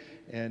great.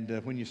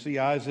 And when you see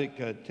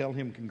Isaac, tell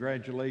him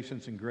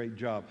congratulations and great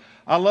job.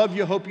 I love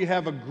you. Hope you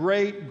have a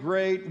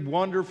great,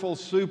 wonderful,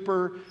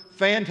 super,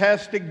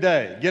 fantastic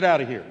day. Get out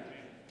of here.